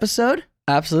from your episode?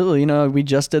 Absolutely. We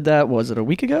just did that. Was it a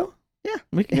week ago? Yeah.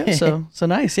 A week ago. So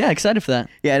nice. Yeah, excited for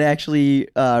that. Yeah, it actually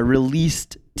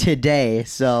released today,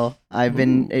 so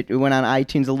it went on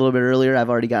iTunes a little bit earlier. I've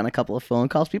already gotten a couple of phone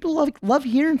calls. People love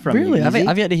hearing from you. Really?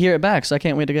 I've yet to hear it back, so I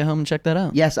can't wait to get home and check that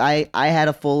out. Yes, I had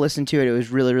a full listen to it. It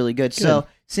was really good. So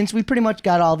since we pretty much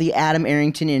got all the Adam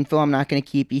Errington info, I'm not going to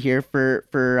keep you here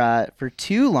for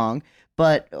too long.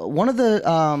 But one of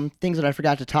the things that I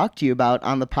forgot to talk to you about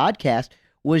on the podcast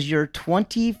was your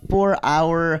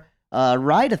 24-hour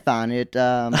ride-a-thon.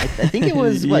 I think it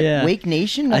was Wake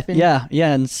Nation.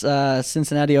 In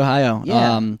Cincinnati, Ohio.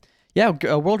 Yeah.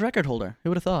 A world record holder. Who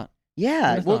would have thought?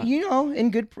 Yeah, well, in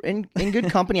good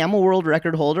company. I'm a world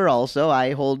record holder also.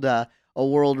 I hold a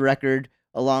world record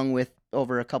along with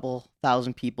over a couple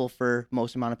thousand people for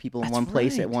most amount of people in one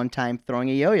place at one time throwing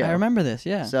a yo-yo. I remember this,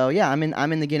 yeah. So yeah, I'm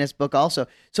in the Guinness book also.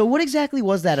 So what exactly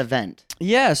was that event?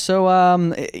 Yeah, so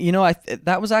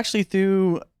that was actually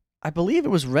through, I believe it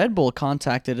was Red Bull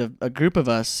contacted a group of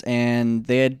us, and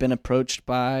they had been approached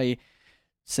by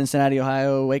Cincinnati,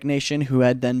 Ohio Wake Nation, who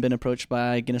had then been approached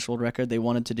by Guinness World Record. They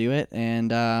wanted to do it,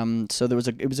 and so it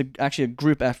was actually a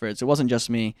group effort. So it wasn't just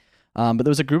me, but there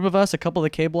was a group of us, a couple of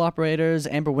the cable operators.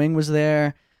 Amber Wing was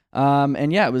there,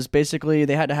 and yeah, it was basically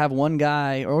they had to have one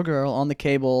guy or girl on the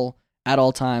cable at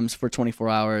all times for 24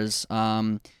 hours.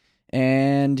 And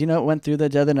went through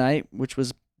the other night, which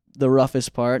was the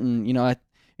roughest part. And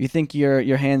you think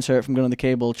your hands hurt from going to the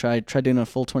cable. Try doing a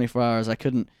full 24 hours.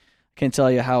 Can't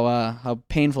tell you how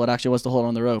painful it actually was to hold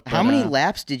on the rope. How many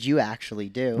laps did you actually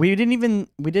do? We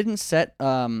didn't set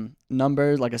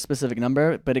numbers, like a specific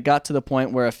number, but it got to the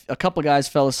point where a couple guys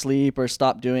fell asleep or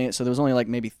stopped doing it. So there was only like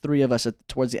maybe 3 of us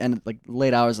towards the end, like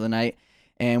late hours of the night,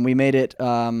 and we made it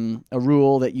a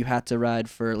rule that you had to ride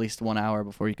for at least 1 hour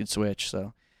before you could switch.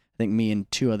 So I think me and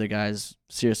 2 other guys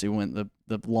seriously went the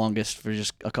longest for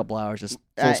just a couple hours, just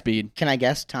full speed. Can I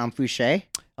guess Tom Fouché?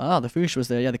 Oh, the Fouche was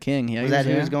there. Yeah, the king. Yeah, was that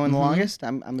who was going the longest?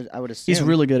 I would assume. He's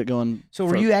really good at going. So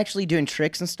were you actually doing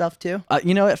tricks and stuff too?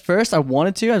 At first I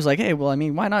wanted to. I was like, hey, well,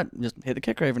 why not just hit the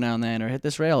kick every now and then or hit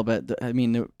this rail? But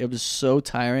it was so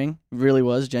tiring. It really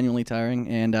was genuinely tiring.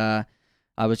 And I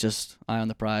was just eye on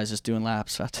the prize, just doing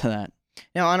laps after that.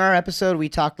 Now, on our episode, we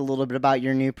talked a little bit about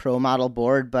your new pro model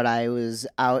board, but I was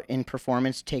out in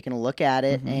Performance taking a look at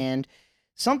it, and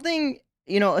something,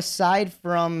 aside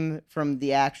from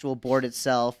the actual board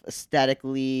itself,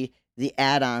 aesthetically, the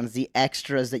add-ons, the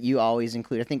extras that you always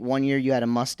include. I think one year you had a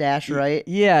mustache, right?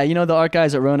 Yeah, the art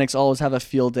guys at Ronix always have a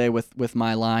field day with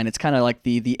my line. It's kind of like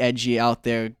the edgy out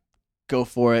there, go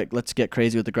for it, let's get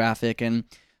crazy with the graphic, and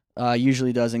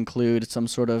usually does include some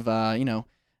sort of,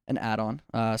 an add-on,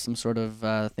 some sort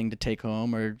of thing to take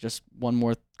home, or just one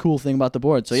more cool thing about the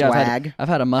board. So yeah, Swag. I've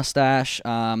had a mustache,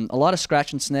 a lot of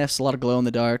scratch and sniffs, a lot of glow in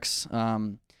the darks.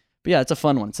 But yeah, it's a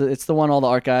fun one. So it's the one all the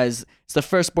art guys. It's the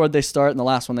first board they start and the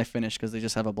last one they finish because they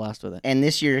just have a blast with it. And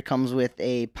this year it comes with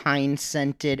a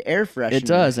pine-scented air freshener. It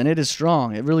does, and it is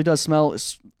strong. It really does smell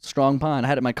strong pine. I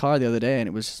had it in my car the other day, and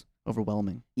it was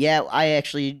overwhelming. Yeah, I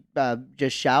actually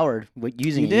just showered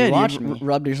using it. You watched me.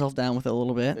 Rubbed yourself down with it a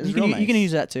little bit. It was real nice. You can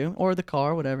use that too, or the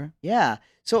car, whatever. Yeah.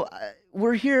 So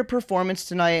we're here at Performance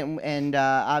tonight, and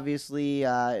obviously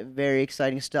very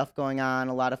exciting stuff going on.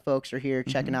 A lot of folks are here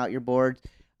checking out your boards.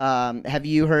 Have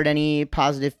you heard any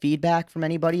positive feedback from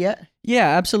anybody yet? Yeah,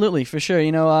 absolutely, for sure.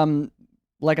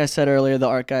 Like I said earlier, the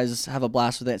art guys have a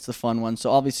blast with it. It's the fun one.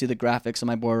 So obviously the graphics on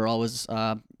my board are always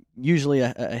usually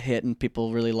a hit, and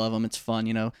people really love them. It's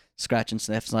fun, scratch and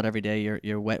sniff. It's not every day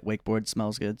your wet wakeboard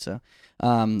smells good. So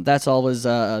that's always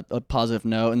a positive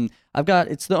note. And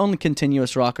it's the only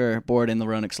continuous rocker board in the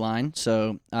Ronix line.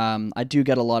 So I do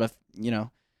get a lot of,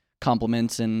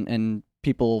 compliments and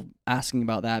people asking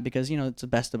about that because, it's the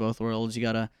best of both worlds.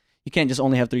 You can't just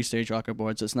only have 3-stage rocker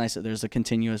boards. So it's nice that there's a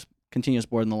continuous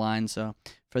board in the line. So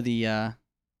for the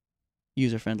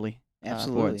user-friendly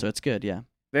board. So it's good, yeah.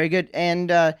 Very good. And,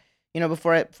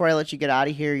 before I let you get out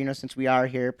of here, since we are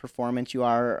here at Performance, you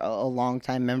are a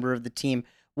longtime member of the team.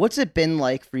 What's it been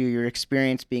like for you, your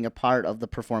experience being a part of the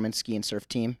Performance Ski and Surf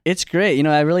team? It's great.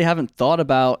 I really haven't thought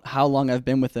about how long I've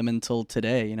been with them until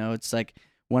today. It's like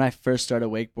when I first started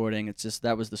wakeboarding, it's just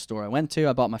that was the store I went to.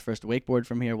 I bought my first wakeboard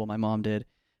from here. Well, my mom did.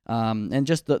 And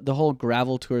just the whole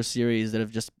gravel tour series that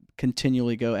have just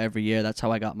continually go every year. That's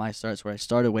how I got my starts, where I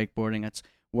started wakeboarding. That's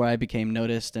where I became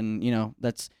noticed, and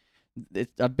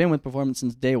I've been with Performance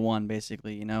since day one,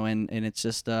 basically, and it's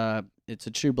just it's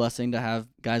a true blessing to have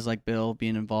guys like Bill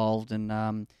being involved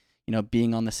and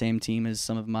being on the same team as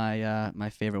some of my my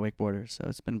favorite wakeboarders. So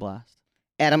it's been a blast.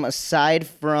 Adam, aside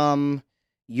from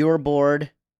your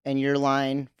board and your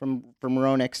line from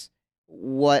Ronix,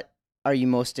 what are you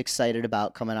most excited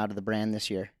about coming out of the brand this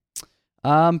year?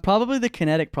 Probably the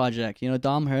Kinetic project.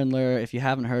 Dom Hernler, if you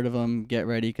haven't heard of him, get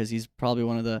ready because he's probably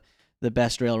one of the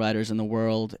best rail riders in the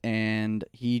world, and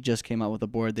he just came out with a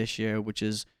board this year, which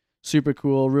is super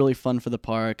cool, really fun for the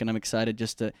park, and I'm excited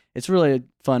it's really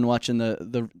fun watching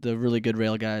the really good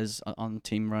rail guys on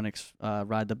Team Ronix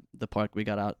ride the park we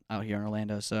got out here in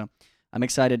Orlando. So I'm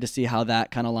excited to see how that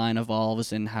kind of line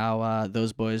evolves and how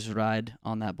those boys ride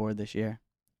on that board this year.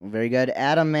 Very good.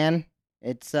 Adam, man,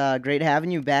 it's great having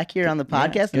you back here on the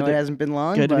podcast. Yeah, it hasn't been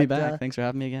long. Good to be back. Thanks for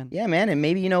having me again. Yeah, man, and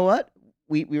maybe you know what?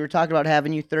 We were talking about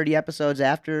having you 30 episodes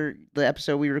after the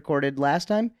episode we recorded last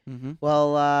time. Mm-hmm.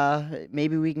 Well,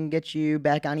 maybe we can get you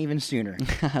back on even sooner.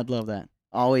 I'd love that.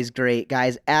 Always great.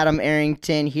 Guys, Adam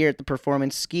Errington here at the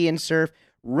Performance Ski and Surf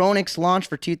Ronix launch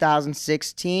for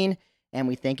 2016, and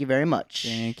we thank you very much.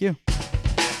 Thank you.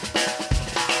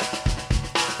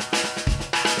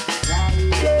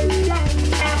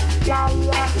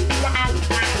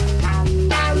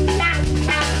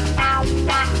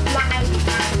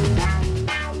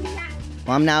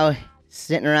 Well, I'm now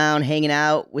sitting around hanging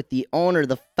out with the owner,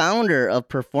 the founder of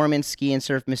Performance Ski and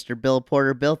Surf, Mr. Bill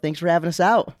Porter. Bill, thanks for having us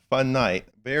out. Fun night.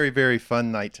 Very, very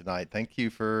fun night tonight. Thank you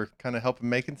for kind of helping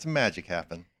making some magic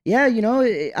happen.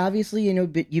 Yeah, obviously,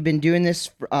 you've been doing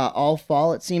this all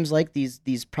fall. It seems like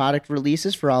these product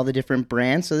releases for all the different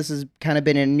brands. So this has kind of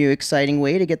been a new, exciting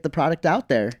way to get the product out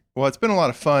there. Well, it's been a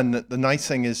lot of fun. The nice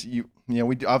thing is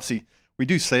we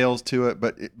do sales to it,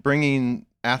 but bringing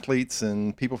athletes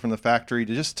and people from the factory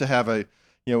to have a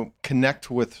connect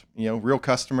with real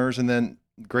customers, and then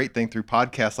great thing through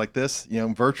podcasts like this,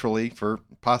 virtually for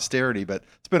posterity. But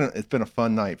it's been a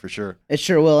fun night for sure. It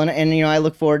sure will, and I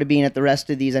look forward to being at the rest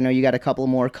of these. I know you got a couple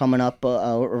more coming up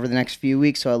over the next few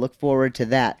weeks, so I look forward to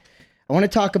that. I want to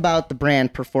talk about the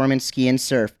brand Performance Ski and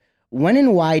Surf. When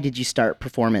and why did you start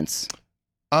Performance?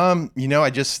 Orlando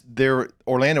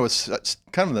was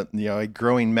kind of a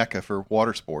growing mecca for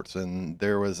water sports, and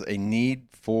there was a need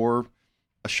for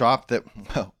a shop that,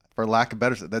 well, for lack of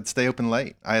better, that'd stay open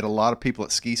late. I had a lot of people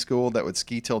at ski school that would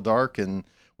ski till dark and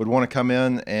would want to come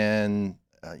in and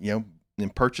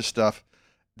and purchase stuff.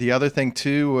 The other thing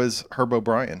too was Herb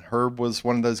O'Brien. Herb was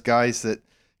one of those guys that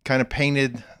kind of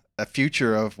painted a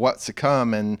future of what's to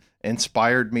come and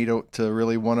inspired me to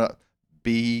really want to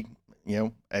be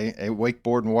a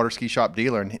wakeboard and water ski shop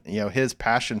dealer. And his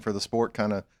passion for the sport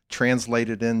kind of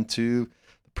translated into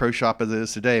the pro shop as it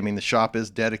is today. I mean, the shop is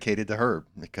dedicated to Herb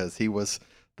because he was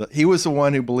the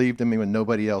one who believed in me when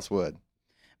nobody else would.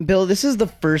 Bill, this is the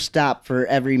first stop for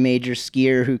every major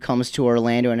skier who comes to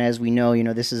Orlando, and as we know,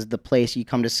 this is the place you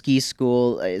come to ski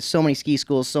school. So many ski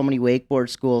schools, so many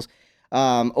wakeboard schools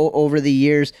over the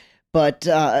years. But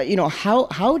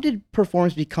how did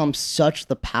Performance become such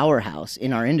the powerhouse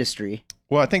in our industry?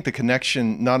 Well, I think the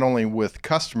connection not only with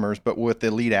customers but with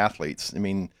elite athletes. I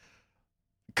mean,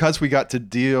 because we got to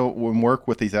deal and work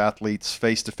with these athletes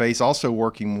face to face, also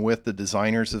working with the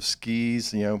designers of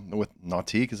skis, with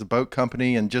Nautique as a boat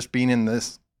company, and just being in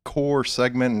this core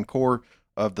segment and core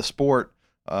of the sport,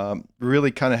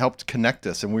 really kind of helped connect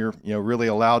us, and really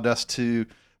allowed us to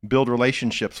build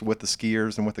relationships with the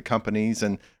skiers and with the companies,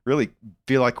 and really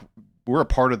feel like we're a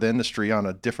part of the industry on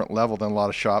a different level than a lot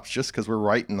of shops, just because we're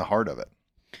right in the heart of it.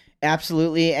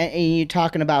 Absolutely, and you're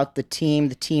talking about the team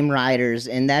riders,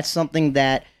 and that's something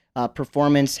that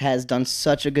Performance has done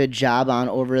such a good job on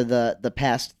over the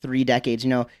past 3 decades.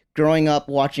 Growing up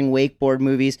watching wakeboard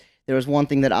movies, there was one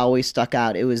thing that always stuck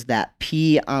out. It was that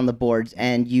P on the boards,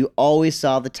 and you always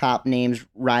saw the top names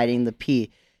riding the P.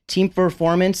 Team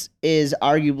Performance is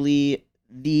arguably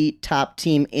the top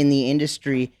team in the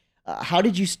industry. How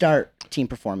did you start Team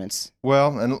Performance?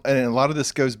 Well, and a lot of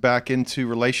this goes back into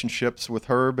relationships with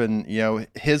Herb and,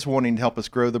 his wanting to help us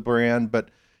grow the brand. But,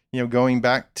 going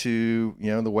back to,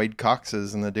 the Wade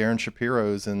Coxes and the Darren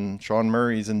Shapiros and Sean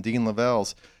Murrays and Dean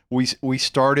Lavelles, we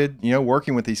started,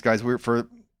 working with these guys.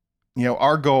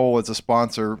 Our goal as a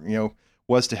sponsor,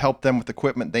 was to help them with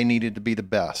equipment they needed to be the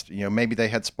best. Maybe they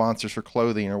had sponsors for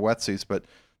clothing or wetsuits, but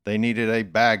they needed a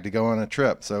bag to go on a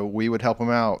trip, so we would help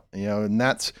them out.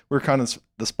 And we're kind of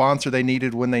the sponsor they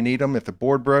needed when they need them. If the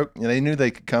board broke, they knew they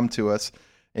could come to us,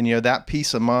 and that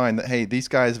peace of mind that, hey, these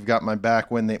guys have got my back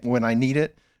when I need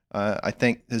it. I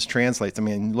think this translates. I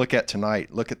mean, look at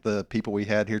tonight. Look at the people we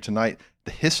had here tonight.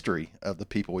 The history of the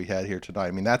people we had here tonight.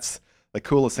 I mean, that's the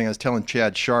coolest thing. I was telling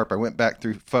Chad Sharpe. I went back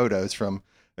through photos from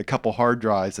a couple hard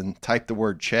drives and typed the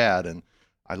word Chad, and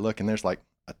I look, and there's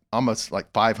almost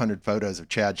 500 photos of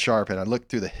Chad Sharpe, and I looked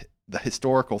through the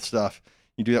historical stuff.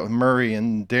 You do that with Murray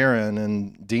and Darren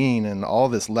and Dean and all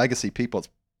this legacy people. It's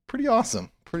pretty awesome.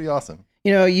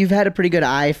 You've had a pretty good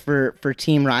eye for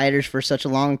team riders for such a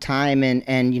long time,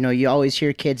 and you always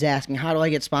hear kids asking, how do I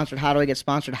get sponsored? How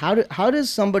How does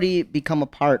somebody become a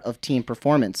part of Team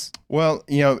Performance? Well,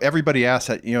 everybody asks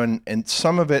that, and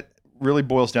some of it really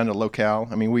boils down to locale.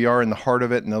 I mean, we are in the heart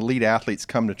of it, and elite athletes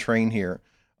come to train here.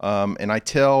 And I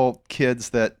tell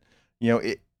kids that,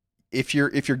 if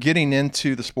you're getting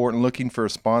into the sport and looking for a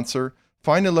sponsor,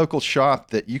 find a local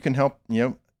shop that you can help,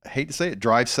 I hate to say it,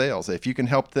 drive sales. If you can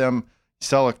help them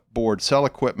sell a board, sell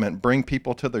equipment, bring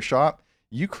people to their shop,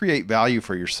 you create value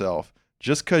for yourself.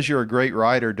 Just because you're a great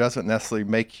rider doesn't necessarily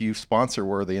make you sponsor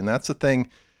worthy. And that's the thing,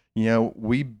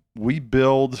 we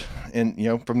build,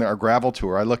 and from our gravel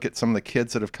tour, I look at some of the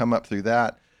kids that have come up through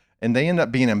that, and they end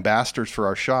up being ambassadors for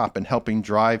our shop and helping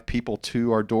drive people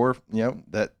to our door,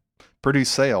 that produce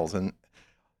sales. And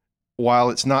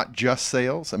while it's not just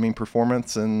sales, I mean,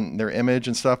 performance and their image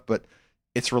and stuff, but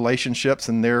it's relationships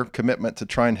and their commitment to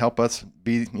try and help us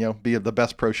be the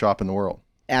best pro shop in the world.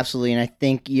 Absolutely, and I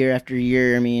think year after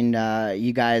year, I mean,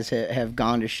 you guys have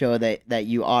gone to show that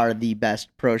you are the best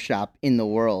pro shop in the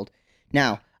world.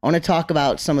 Now, I want to talk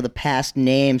about some of the past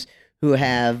names who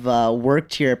have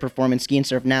worked here at Performance Ski and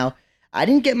Surf. Now, I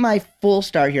didn't get my full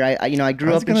start here. I grew up in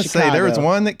Chicago. I was going to say, there was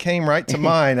one that came right to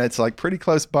mind. It's like pretty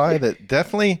close by that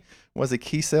definitely was a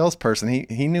key salesperson.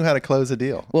 He knew how to close a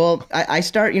deal. Well, I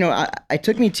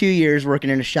took me 2 years working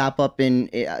in a shop up in,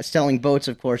 selling boats,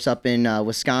 of course, up in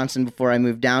Wisconsin before I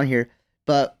moved down here.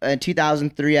 But in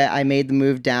 2003, I made the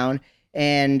move down,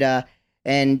 and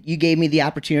you gave me the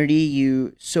opportunity.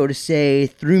 You, so to say,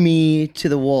 threw me to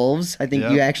the wolves. I think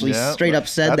you actually straight up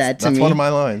said that to me. That's one of my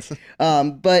lines.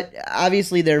 But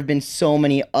obviously, there have been so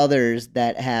many others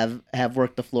that have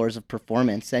worked the floors of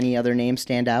performance. Any other names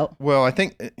stand out? Well, I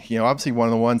think, obviously one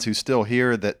of the ones who's still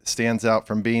here that stands out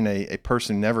from being a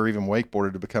person who never even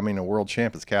wakeboarded to becoming a world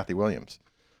champ is Kathy Williams.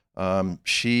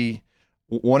 She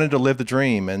wanted to live the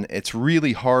dream, and it's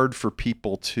really hard for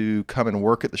people to come and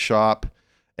work at the shop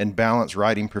and balance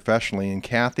riding professionally. And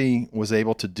Kathy was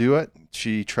able to do it.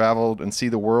 She traveled and see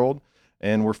the world,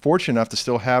 and we're fortunate enough to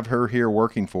still have her here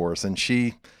working for us. And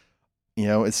she,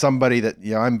 is somebody that,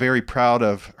 I'm very proud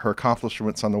of her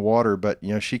accomplishments on the water, but,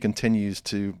 she continues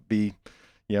to be,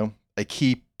 a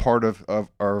key part of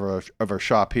our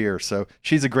shop here. So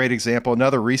she's a great example.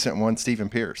 Another recent one, Stephen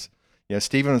Pierce.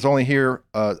 Stephen was only here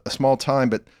a small time,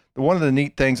 but one of the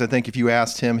neat things I think if you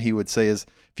asked him, he would say is,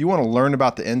 if you want to learn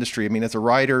about the industry, I mean, as a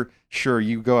rider, sure,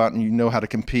 you go out and you know how to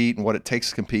compete and what it takes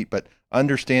to compete, but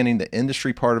understanding the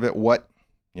industry part of it,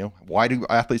 why do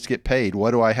athletes get paid?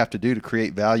 What do I have to do to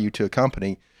create value to a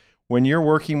company? When you're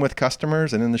working with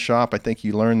customers and in the shop, I think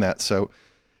you learn that. So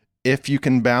if you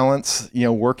can balance,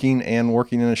 working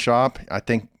in a shop, I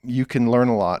think you can learn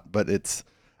a lot. But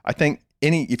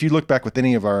if you look back with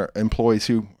any of our employees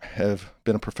who have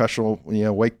been a professional,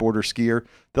 wakeboarder, skier,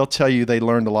 they'll tell you they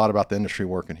learned a lot about the industry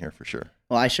working here for sure.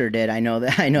 Well, I sure did. I know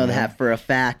that for a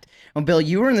fact. Well, Bill,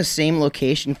 you were in the same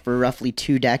location for roughly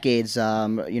 2 decades,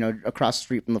 across the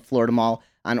street from the Florida Mall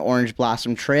on Orange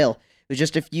Blossom Trail. It was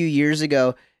just a few years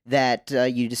ago that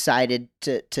you decided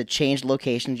to change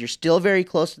locations. You're still very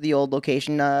close to the old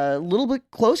location, a little bit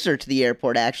closer to the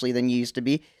airport actually than you used to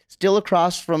be. Still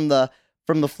across from the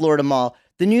Florida Mall.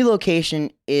 The new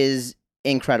location is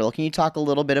incredible. Can you talk a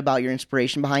little bit about your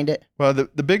inspiration behind it? Well,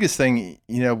 the biggest thing,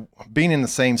 being in the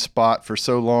same spot for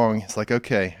so long, it's like,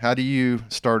 okay, how do you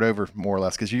start over more or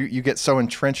less? Because you get so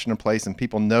entrenched in a place and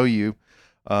people know you.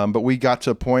 But we got to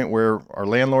a point where our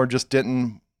landlord just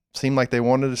didn't seem like they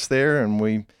wanted us there, and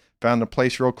we found a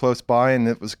place real close by, and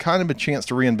it was kind of a chance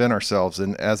to reinvent ourselves.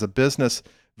 And as a business,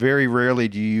 very rarely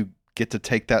do you get to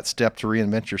take that step to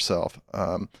reinvent yourself.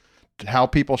 How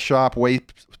people shop, way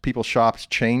people shops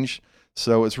change.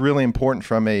 So it's really important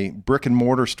from a brick and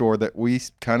mortar store that we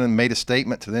kind of made a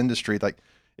statement to the industry. Like,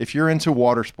 if you're into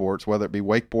water sports, whether it be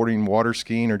wakeboarding, water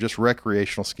skiing, or just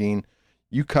recreational skiing,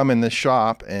 you come in this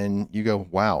shop and you go,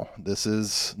 wow,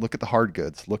 look at the hard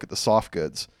goods, look at the soft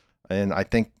goods. And I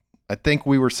think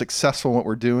we were successful in what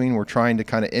we're doing. We're trying to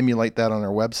kind of emulate that on our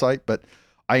website, but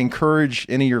I encourage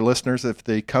any of your listeners, if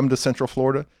they come to Central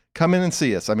Florida, come in and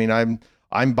see us. I mean,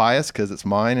 I'm biased because it's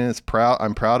mine and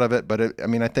I'm proud of it, but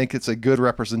I think it's a good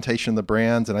representation of the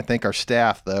brands, and I think our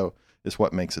staff, though, is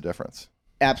what makes a difference.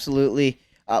 Absolutely.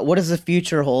 What does the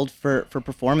future hold for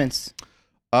performance?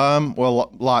 Well,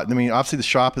 a lot. I mean, obviously the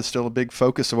shop is still a big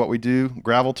focus of what we do.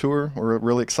 Gravel Tour, we're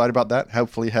really excited about that.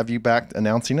 Hopefully have you back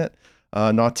announcing it.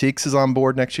 Nautiques is on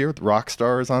board next year.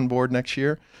 Rockstar is on board next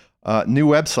year. New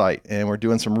website, and we're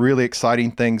doing some really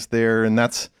exciting things there, and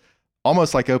that's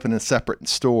almost like opening a separate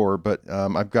store. But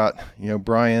I've got,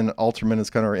 Brian Alterman is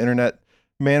kind of our internet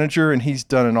manager, and he's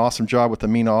done an awesome job with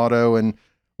Amina Auto, and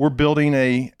we're building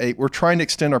we're trying to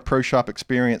extend our pro shop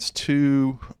experience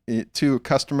to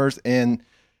customers and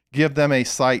give them a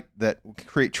site that will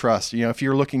create trust. If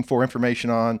you're looking for information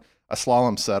on a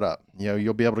slalom setup,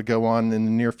 you'll be able to go on in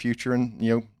the near future, and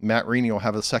Matt Reaney will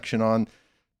have a section on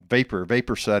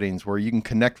vapor settings where you can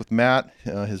connect with Matt,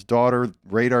 his daughter,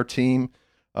 radar team.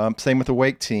 Same with the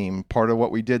wake team. Part of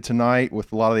what we did tonight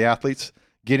with a lot of the athletes,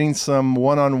 getting some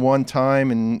one-on-one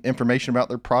time and information about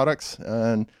their products,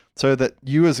 and so that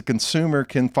you as a consumer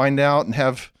can find out and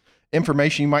have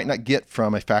information you might not get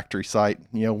from a factory site,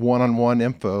 one-on-one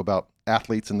info about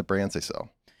athletes and the brands they sell.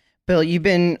 Bill, you've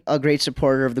been a great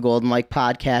supporter of the Golden Mike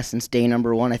podcast since day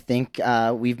number 1. I think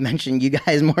we've mentioned you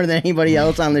guys more than anybody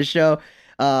else on the show.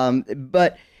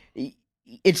 But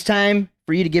it's time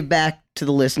for you to give back to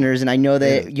the listeners. And I know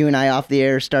that you and I off the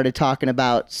air started talking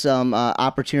about some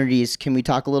opportunities. Can we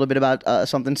talk a little bit about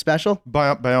something special?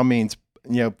 By all means.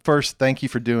 First, thank you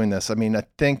for doing this. I mean, I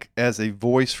think as a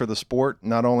voice for the sport,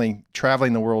 not only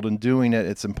traveling the world and doing it,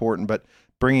 it's important, but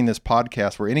bringing this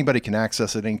podcast where anybody can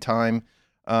access at any time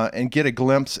and get a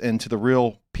glimpse into the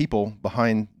real people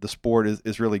behind the sport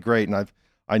is really great. And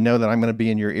I know that I'm going to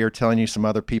be in your ear telling you some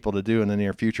other people to do in the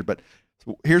near future. But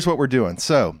here's what we're doing.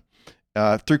 So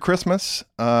through Christmas,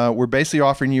 we're basically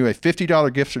offering you a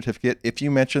 $50 gift certificate if you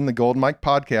mention the Golden Mike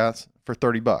podcast for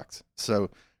 $30. So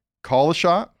call the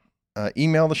shop,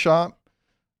 email the shop,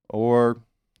 or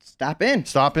stop in.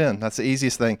 That's the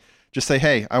easiest thing. Just say,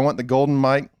 hey, I want the Golden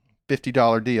Mike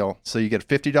 $50 deal. So you get a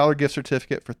 $50 gift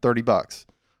certificate for $30.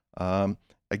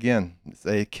 Again, it's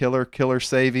a killer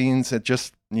savings. It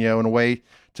just, in a way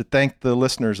to thank the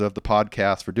listeners of the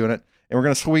podcast for doing it. And we're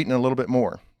going to sweeten it a little bit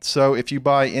more. So if you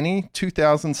buy any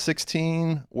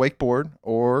 2016 wakeboard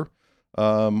or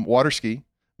water ski,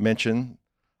 mention,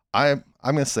 I'm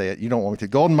going to say it. You don't want me to.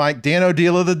 Golden Mike Dano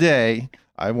deal of the day.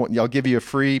 I'll give you a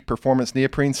free performance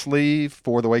neoprene sleeve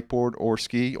for the wakeboard or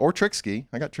ski or trick ski.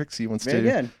 I got trick ski ones too. Very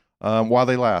good. While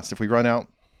they last. If we run out,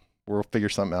 we'll figure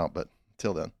something out. But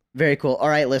till then. Very cool. All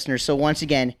right, listeners. So once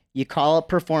again, you call up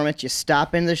Performance, you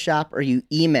stop in the shop, or you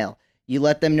email. You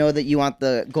let them know that you want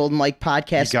the Golden Mike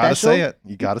podcast You got to special. say it.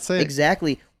 You got to say it.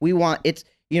 Exactly. We want it's.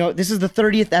 This is the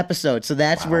 30th episode, so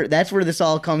that's where this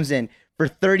all comes in. For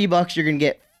 $30, you're gonna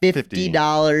get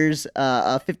 $50,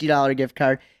 a $50 gift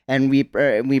card, and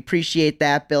we appreciate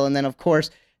that, Bill. And then of course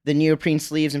the neoprene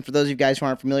sleeves. And for those of you guys who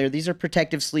aren't familiar, these are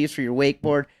protective sleeves for your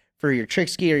wakeboard, for your trick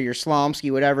ski or your slalom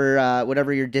ski,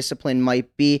 whatever your discipline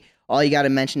might be. All you got to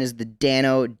mention is the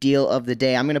Dano deal of the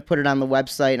day. I'm going to put it on the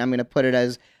website, and I'm going to put it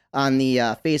as on the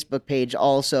Facebook page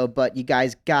also. But you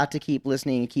guys got to keep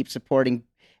listening and keep supporting.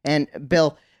 And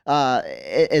Bill,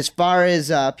 as far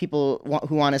as people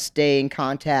who want to stay in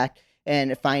contact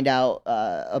and find out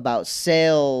about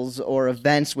sales or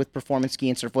events with Performance Ski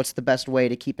and Surf, what's the best way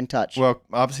to keep in touch? Well,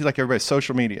 obviously, like everybody,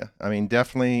 social media. I mean,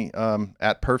 definitely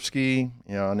at Perfski,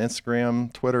 on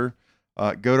Instagram, Twitter.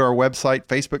 Go to our website,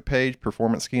 Facebook page,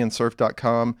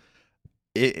 performanceskiandsurf.com.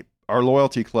 Our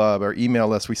loyalty club, our email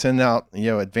list, we send out,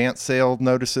 advanced sale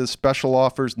notices, special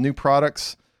offers, new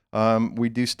products. We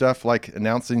do stuff like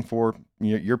announcing for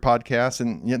your podcast,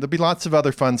 and there'll be lots of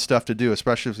other fun stuff to do,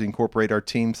 especially as we incorporate our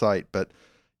team site. But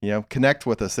connect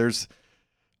with us.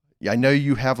 I know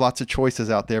you have lots of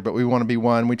choices out there, but we want to be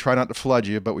one. We try not to flood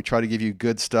you, but we try to give you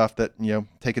good stuff that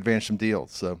take advantage of some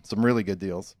deals. So some really good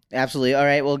deals. Absolutely. All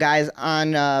right. Well, guys,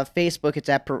 on Facebook,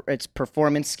 it's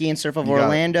Performance Ski and Surf of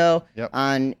Orlando. Yep.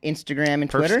 On Instagram and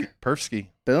Twitter. Perfski.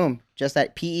 Boom. Just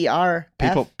that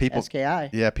PERFSKI.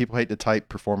 Yeah, people hate to type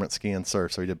Performance Ski and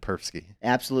Surf, so we did Perfski.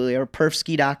 Absolutely. Or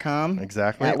perfski.com.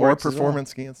 Exactly. That Or works as Performance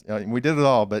Ski and Surf. We did it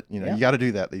all, but you got to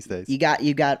do that these days. You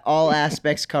got all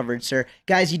aspects covered, sir.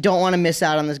 Guys, you don't want to miss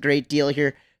out on this great deal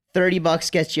here.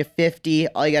 $30 gets you 50.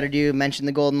 All you got to do, mention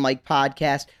the Golden Mike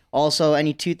podcast. Also,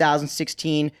 any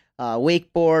 2016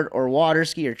 wakeboard or water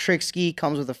ski or trick ski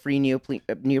comes with a free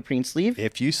neoprene sleeve.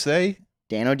 If you say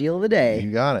Dano deal of the day.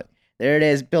 You got it. There it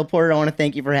is. Bill Porter, I want to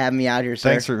thank you for having me out here, sir.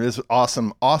 Thanks for this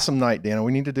awesome night, Dano.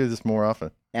 We need to do this more often.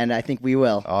 And I think we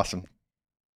will. Awesome.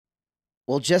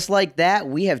 Well, just like that,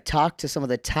 we have talked to some of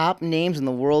the top names in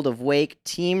the world of wake.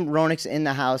 Team Ronix in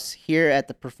the house here at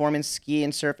the Performance Ski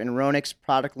and Surf and Ronix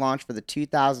product launch for the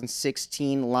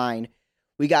 2016 line.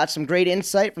 We got some great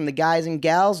insight from the guys and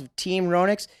gals of Team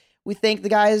Ronix. We thank the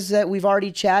guys that we've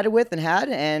already chatted with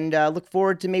and look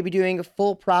forward to maybe doing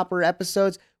full proper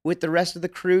episodes with the rest of the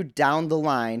crew down the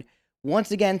line.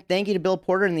 Once again, thank you to Bill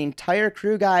Porter and the entire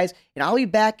crew, guys. And I'll be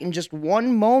back in just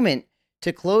one moment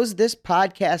to close this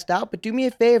podcast out. But do me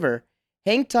a favor,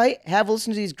 hang tight, have a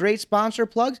listen to these great sponsor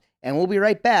plugs, and we'll be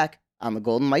right back on the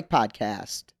Golden Mike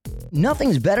podcast.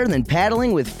 Nothing's better than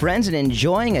paddling with friends and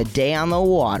enjoying a day on the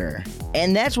water.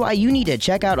 And that's why you need to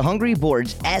check out Hungry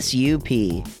Boards SUP.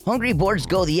 Hungry Boards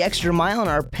go the extra mile and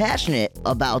are passionate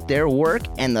about their work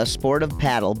and the sport of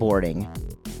paddleboarding.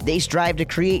 They strive to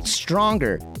create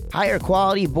stronger, higher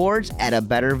quality boards at a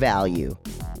better value.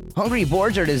 Hungry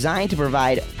Boards are designed to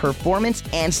provide performance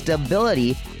and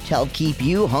stability to help keep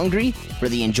you hungry for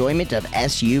the enjoyment of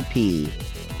SUP.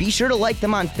 Be sure to like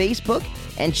them on Facebook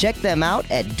and check them out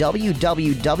at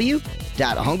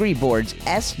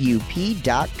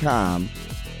www.hungryboardsup.com.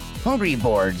 Hungry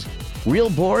Boards,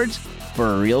 real boards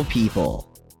for real people.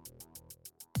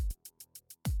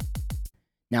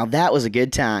 Now that was a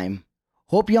good time.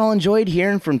 Hope y'all enjoyed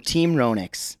hearing from Team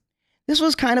Ronix. This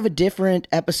was kind of a different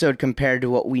episode compared to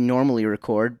what we normally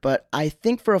record, but I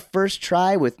think for a first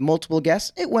try with multiple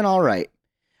guests, it went all right.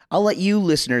 I'll let you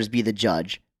listeners be the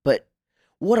judge, but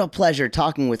what a pleasure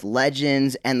talking with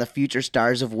legends and the future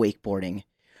stars of wakeboarding.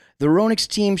 The Ronix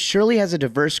team surely has a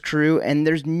diverse crew, and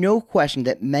there's no question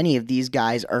that many of these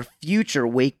guys are future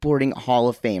wakeboarding Hall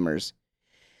of Famers.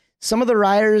 Some of the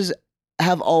riders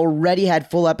have already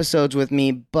had full episodes with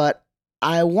me, but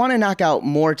I want to knock out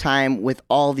more time with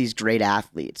all these great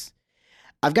athletes.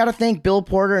 I've got to thank Bill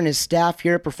Porter and his staff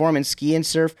here at Performance Ski and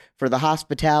Surf for the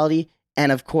hospitality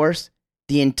and, of course,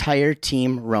 the entire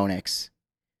Team Ronix.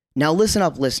 Now listen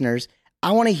up, listeners.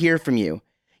 I want to hear from you.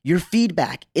 Your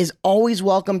feedback is always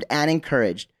welcomed and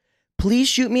encouraged. Please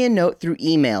shoot me a note through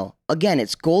email. Again,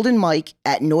 it's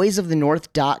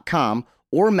goldenmike@noiseofthenorth.com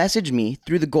or message me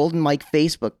through the Golden Mike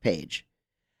Facebook page.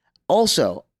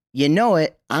 Also, you know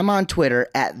it, I'm on Twitter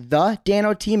at the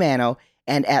Dano T-Mano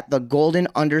and at the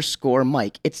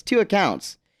golden_Mike. It's 2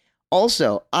 accounts.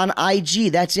 Also, on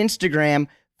IG, that's Instagram,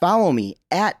 follow me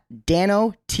at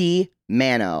Dano T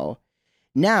Mano.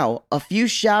 Now, a few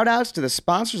shout outs to the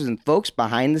sponsors and folks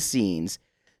behind the scenes.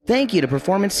 Thank you to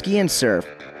Performance Ski and Surf,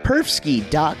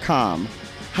 perfski.com,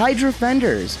 Hydra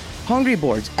Fenders, Hungry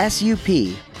Boards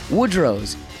SUP,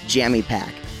 Woodrow's, Jammy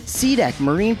Pack, SeaDeck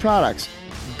Marine Products,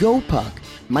 GoPuck,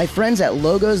 my friends at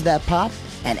Logos That Pop,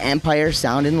 and Empire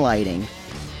Sound and Lighting.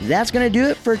 That's going to do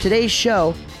it for today's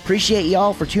show. Appreciate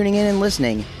y'all for tuning in and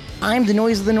listening. I'm the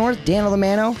Noise of the North, Dano the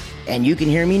Mano, and you can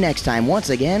hear me next time once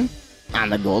again on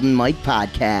the Golden Mike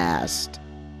Podcast.